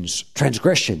 sins,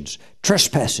 transgressions,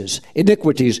 trespasses,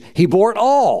 iniquities. He bore it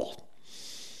all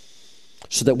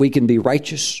so that we can be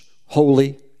righteous,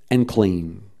 holy, and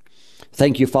clean.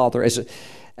 Thank you, Father.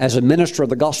 As a minister of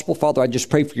the gospel, Father, I just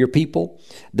pray for your people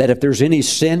that if there's any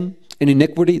sin and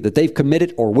iniquity that they've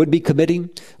committed or would be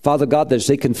committing, Father God, that as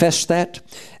they confess that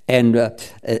and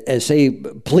as they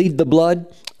plead the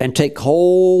blood and take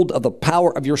hold of the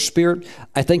power of your Spirit,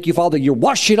 I thank you, Father, you're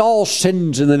washing all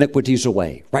sins and iniquities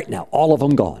away right now, all of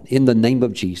them gone, in the name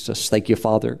of Jesus. Thank you,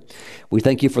 Father. We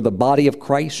thank you for the body of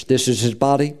Christ. This is his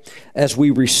body. As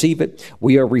we receive it,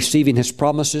 we are receiving his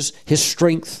promises, his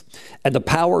strength, and the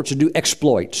power to do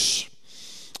exploits.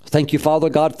 Thank you, Father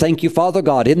God. Thank you, Father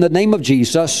God. In the name of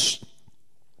Jesus,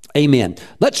 amen.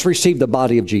 Let's receive the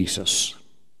body of Jesus.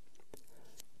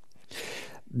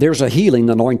 There's a healing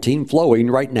anointing flowing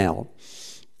right now.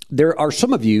 There are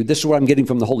some of you, this is what I'm getting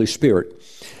from the Holy Spirit.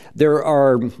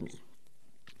 There's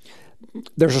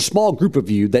a small group of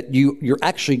you that you're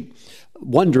actually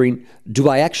wondering, do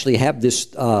I actually have this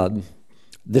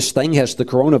this thing? Has the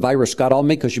coronavirus got on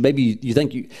me? Because you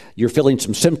think you're feeling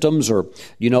some symptoms, or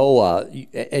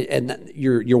and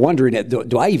you're wondering,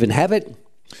 do I even have it?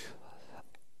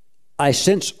 I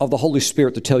sense of the Holy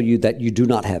Spirit to tell you that you do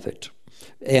not have it.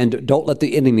 And don't let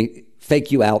the enemy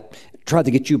fake you out, try to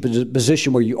get you in a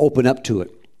position where you open up to it.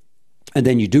 And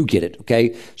then you do get it,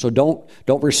 okay? So don't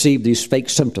receive these fake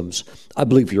symptoms. I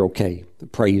believe you're okay.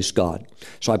 Praise God.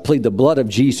 So I plead the blood of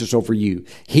Jesus over you,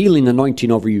 healing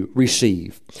anointing over you.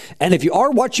 Receive. And if you are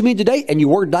watching me today and you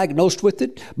were diagnosed with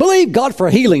it, believe God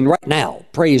for healing right now.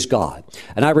 Praise God.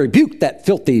 And I rebuke that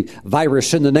filthy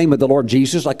virus in the name of the Lord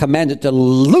Jesus. I command it to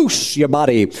loose your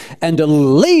body and to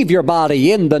leave your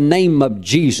body in the name of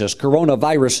Jesus.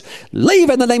 Coronavirus,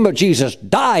 leave in the name of Jesus.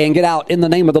 Die and get out in the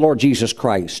name of the Lord Jesus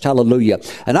Christ. Hallelujah.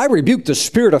 And I rebuke the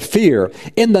spirit of fear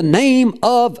in the name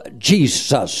of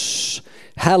Jesus.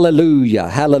 Hallelujah,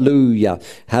 hallelujah,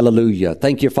 hallelujah.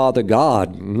 Thank you, Father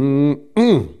God.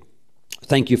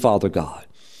 Thank you, Father God.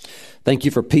 Thank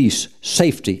you for peace,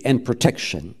 safety, and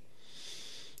protection.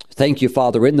 Thank you,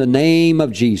 Father, in the name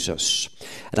of Jesus.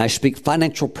 And I speak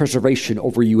financial preservation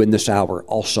over you in this hour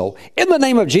also. In the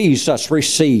name of Jesus,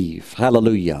 receive.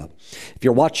 Hallelujah. If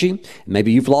you're watching,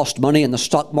 maybe you've lost money in the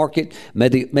stock market,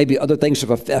 maybe other things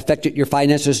have affected your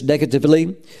finances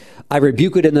negatively. I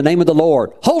rebuke it in the name of the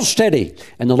Lord. Hold steady,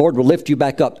 and the Lord will lift you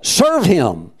back up. Serve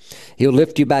him. He'll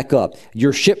lift you back up.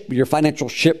 Your financial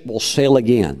ship will sail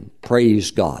again.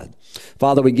 Praise God.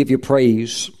 Father, we give you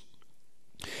praise.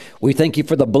 We thank you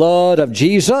for the blood of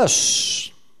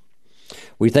Jesus.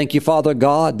 We thank you, Father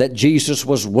God, that Jesus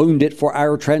was wounded for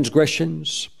our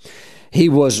transgressions. He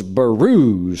was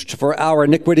bruised for our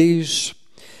iniquities.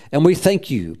 And we thank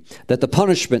you that the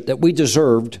punishment that we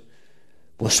deserved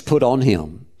was put on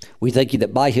him. We thank you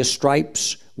that by his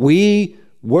stripes we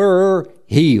were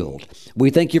healed. We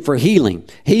thank you for healing,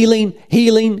 healing,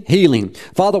 healing, healing.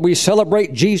 Father, we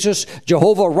celebrate Jesus,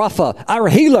 Jehovah Rapha, our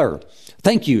healer.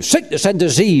 Thank you. Sickness and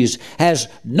disease has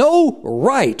no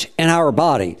right in our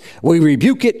body. We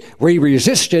rebuke it. We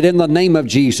resist it in the name of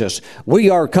Jesus. We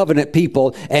are covenant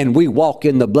people, and we walk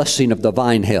in the blessing of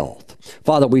divine health.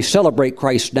 Father, we celebrate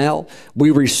Christ now. We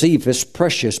receive his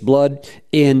precious blood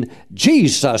in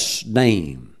Jesus'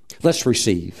 name. Let's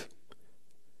receive.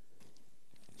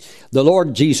 The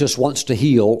Lord Jesus wants to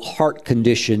heal heart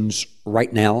conditions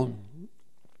right now.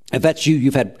 If that's you,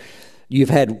 you've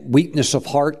had weakness of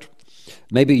heart.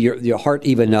 Maybe your heart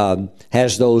even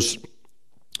has those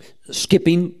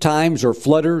skipping times or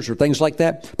flutters or things like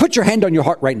that. Put your hand on your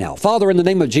heart right now. Father, in the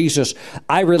name of Jesus,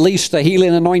 I release the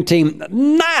healing anointing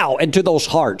now into those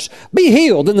hearts. Be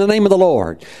healed in the name of the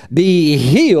Lord. Be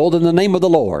healed in the name of the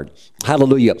Lord.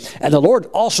 Hallelujah. And the Lord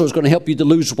also is going to help you to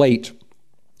lose weight.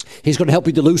 He's going to help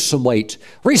you to lose some weight.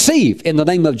 Receive in the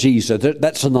name of Jesus.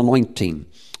 That's an anointing.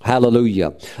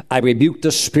 Hallelujah. I rebuke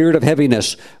the spirit of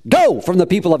heaviness. Go from the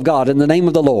people of God in the name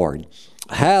of the Lord.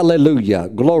 Hallelujah.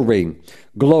 Glory.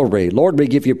 Glory. Lord, we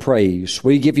give you praise.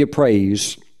 We give you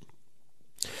praise.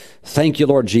 Thank you,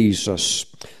 Lord Jesus.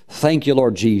 Thank you,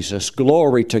 Lord Jesus.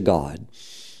 Glory to God.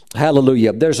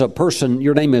 Hallelujah. There's a person,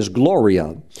 your name is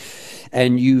Gloria.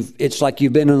 And it's like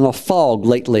you've been in a fog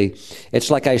lately. It's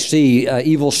like I see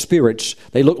evil spirits.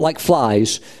 They look like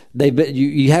flies. They've been,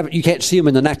 you can't see them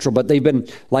in the natural, but they've been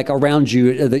like around you.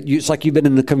 It's like you've been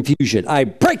in the confusion. I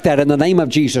break that in the name of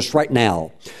Jesus right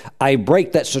now. I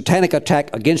break that satanic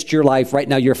attack against your life right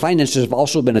now. Your finances have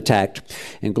also been attacked.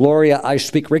 And Gloria, I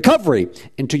speak recovery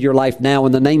into your life now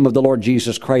in the name of the Lord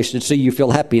Jesus Christ. And see, you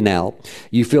feel happy now.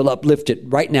 You feel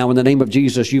uplifted right now in the name of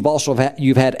Jesus.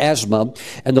 You've had asthma,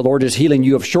 and the Lord is healing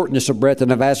you of shortness of breath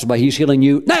and of asthma. He's healing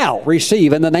you now.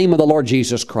 Receive in the name of the Lord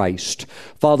Jesus Christ.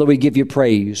 Father, we give you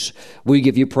praise. We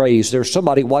give you praise. There's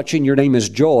somebody watching. Your name is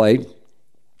Joy,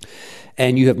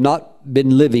 and you have not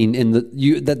been living in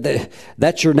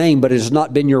that's your name, but it has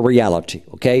not been your reality.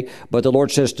 Okay, but the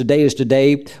Lord says today is the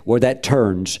day where that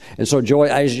turns. And so,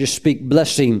 Joy, I just speak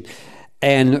blessing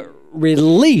and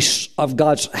release of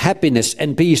God's happiness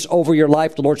and peace over your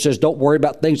life. The Lord says, don't worry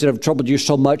about things that have troubled you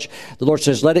so much. The Lord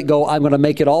says, let it go. I'm going to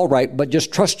make it all right, but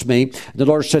just trust me. The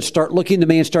Lord says, start looking to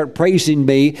me and start praising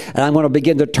me, and I'm going to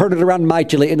begin to turn it around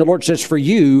mightily. And the Lord says, for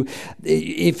you,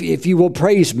 if you will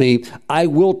praise me, I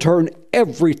will turn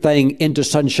everything into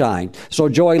sunshine. So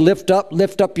Joy, lift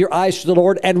up your eyes to the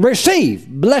Lord and receive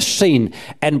blessing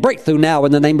and breakthrough now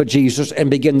in the name of Jesus, and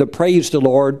begin to praise the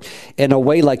Lord in a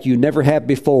way like you never have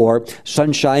before.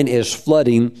 Sunshine is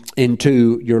flooding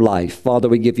into your life. Father,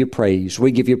 we give you praise.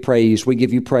 We give you praise. We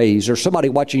give you praise. There's somebody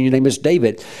watching, your name is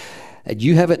David.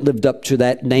 You haven't lived up to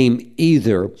that name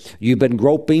either. You've been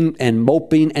groping and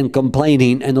moping and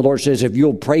complaining, and the Lord says, if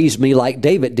you'll praise me like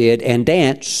David did and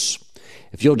dance,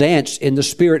 if you'll dance in the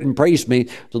Spirit and praise me,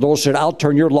 the Lord said, I'll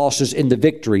turn your losses into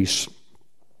victories.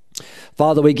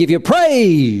 Father, we give you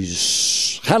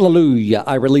praise. Hallelujah.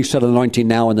 I release that anointing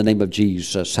now in the name of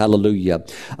Jesus. Hallelujah.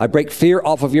 I break fear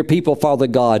off of your people, Father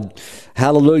God.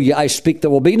 Hallelujah. I speak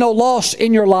there will be no loss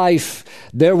in your life.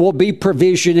 There will be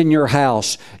provision in your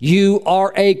house. You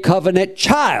are a covenant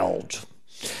child.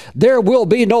 There will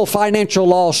be no financial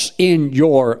loss in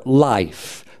your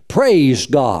life. Praise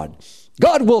God.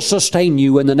 God will sustain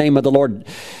you in the name of the Lord.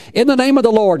 In the name of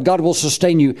the Lord, God will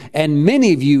sustain you. And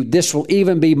many of you, this will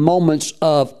even be moments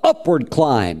of upward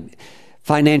climb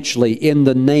financially in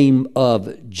the name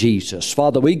of Jesus.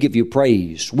 Father, we give you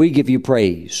praise. We give you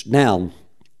praise. Now,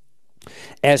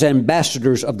 as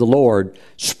ambassadors of the Lord,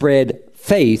 spread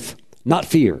faith, not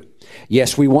fear.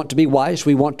 Yes, we want to be wise.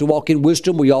 We want to walk in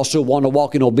wisdom. We also want to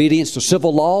walk in obedience to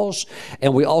civil laws.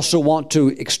 And we also want to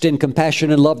extend compassion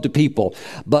and love to people.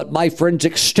 But my friends,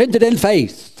 extend it in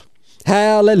faith.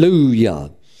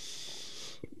 Hallelujah.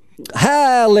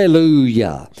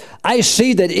 Hallelujah. I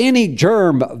see that any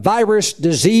germ, virus,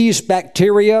 disease,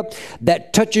 bacteria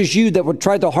that touches you that would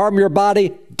try to harm your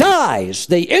body dies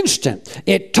the instant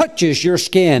it touches your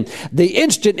skin. The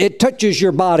instant it touches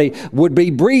your body would be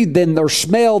breathed in or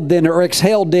smelled in or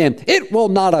exhaled in. It will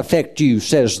not affect you,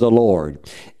 says the Lord.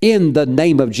 In the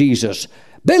name of Jesus.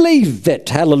 Believe it.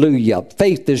 Hallelujah.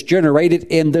 Faith is generated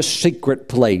in the secret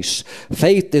place.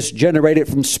 Faith is generated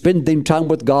from spending time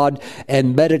with God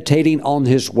and meditating on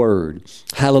His Word.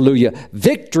 Hallelujah.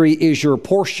 Victory is your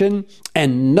portion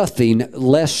and nothing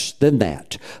less than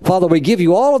that. Father, we give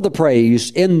you all of the praise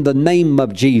in the name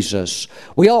of Jesus.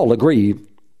 We all agree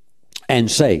and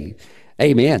say,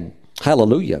 amen.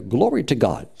 Hallelujah. Glory to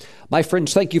God. My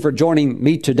friends, thank you for joining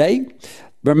me today.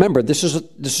 Remember, this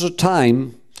is a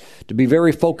time to be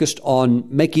very focused on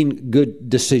making good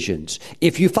decisions.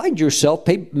 If you find yourself,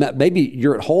 maybe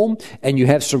you're at home and you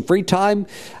have some free time,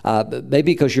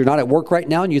 maybe because you're not at work right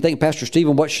now and you think, Pastor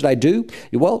Stephen, what should I do?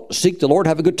 Well, seek the Lord,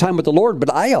 have a good time with the Lord.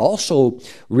 But I also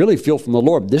really feel from the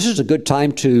Lord, this is a good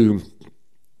time to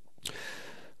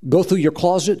go through your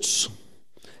closets,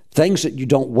 things that you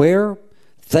don't wear,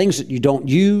 things that you don't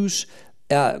use,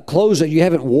 clothes that you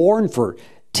haven't worn for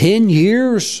 10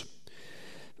 years.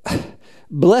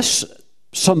 Bless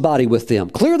somebody with them.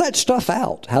 Clear that stuff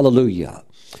out. Hallelujah.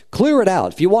 Clear it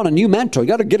out. If you want a new mantle, you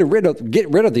got to get rid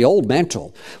of the old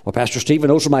mantle. Well, Pastor Stephen,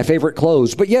 those are my favorite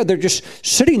clothes. But yeah, they're just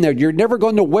sitting there. You're never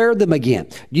going to wear them again.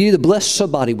 You need to bless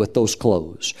somebody with those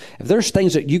clothes. If there's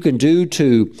things that you can do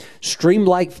to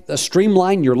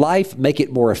streamline your life, make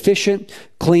it more efficient,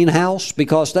 clean house,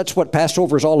 because that's what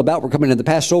Passover is all about. We're coming into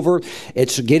Passover.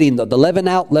 It's getting the leaven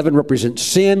out. Leaven represents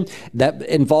sin. That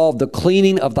involved the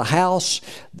cleaning of the house.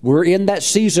 We're in that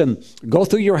season. Go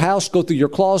through your house, go through your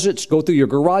closets, go through your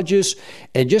garages,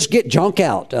 and just get junk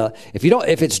out.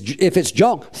 If it's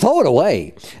junk, throw it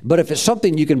away. But if it's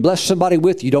something you can bless somebody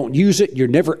with, you don't use it, you're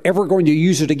never ever going to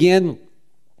use it again,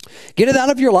 get it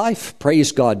out of your life.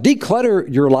 Praise God.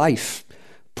 Declutter your life.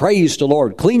 Praise the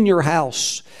Lord. Clean your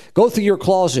house. Go through your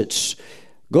closets.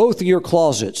 Go through your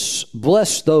closets.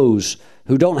 Bless those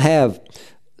who don't have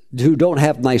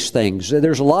nice things.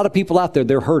 There's a lot of people out there,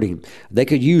 they're hurting. They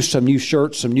could use some new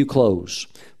shirts, some new clothes.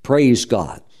 Praise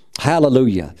God.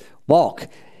 Hallelujah. Walk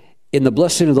in the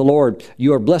blessing of the Lord.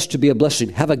 You are blessed to be a blessing.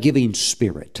 Have a giving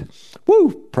spirit.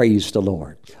 Woo! Praise the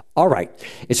Lord. All right.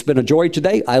 It's been a joy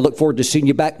today. I look forward to seeing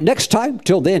you back next time.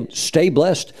 Till then, stay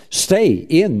blessed. Stay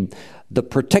in the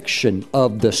protection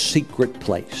of the secret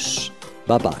place.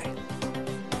 Bye-bye.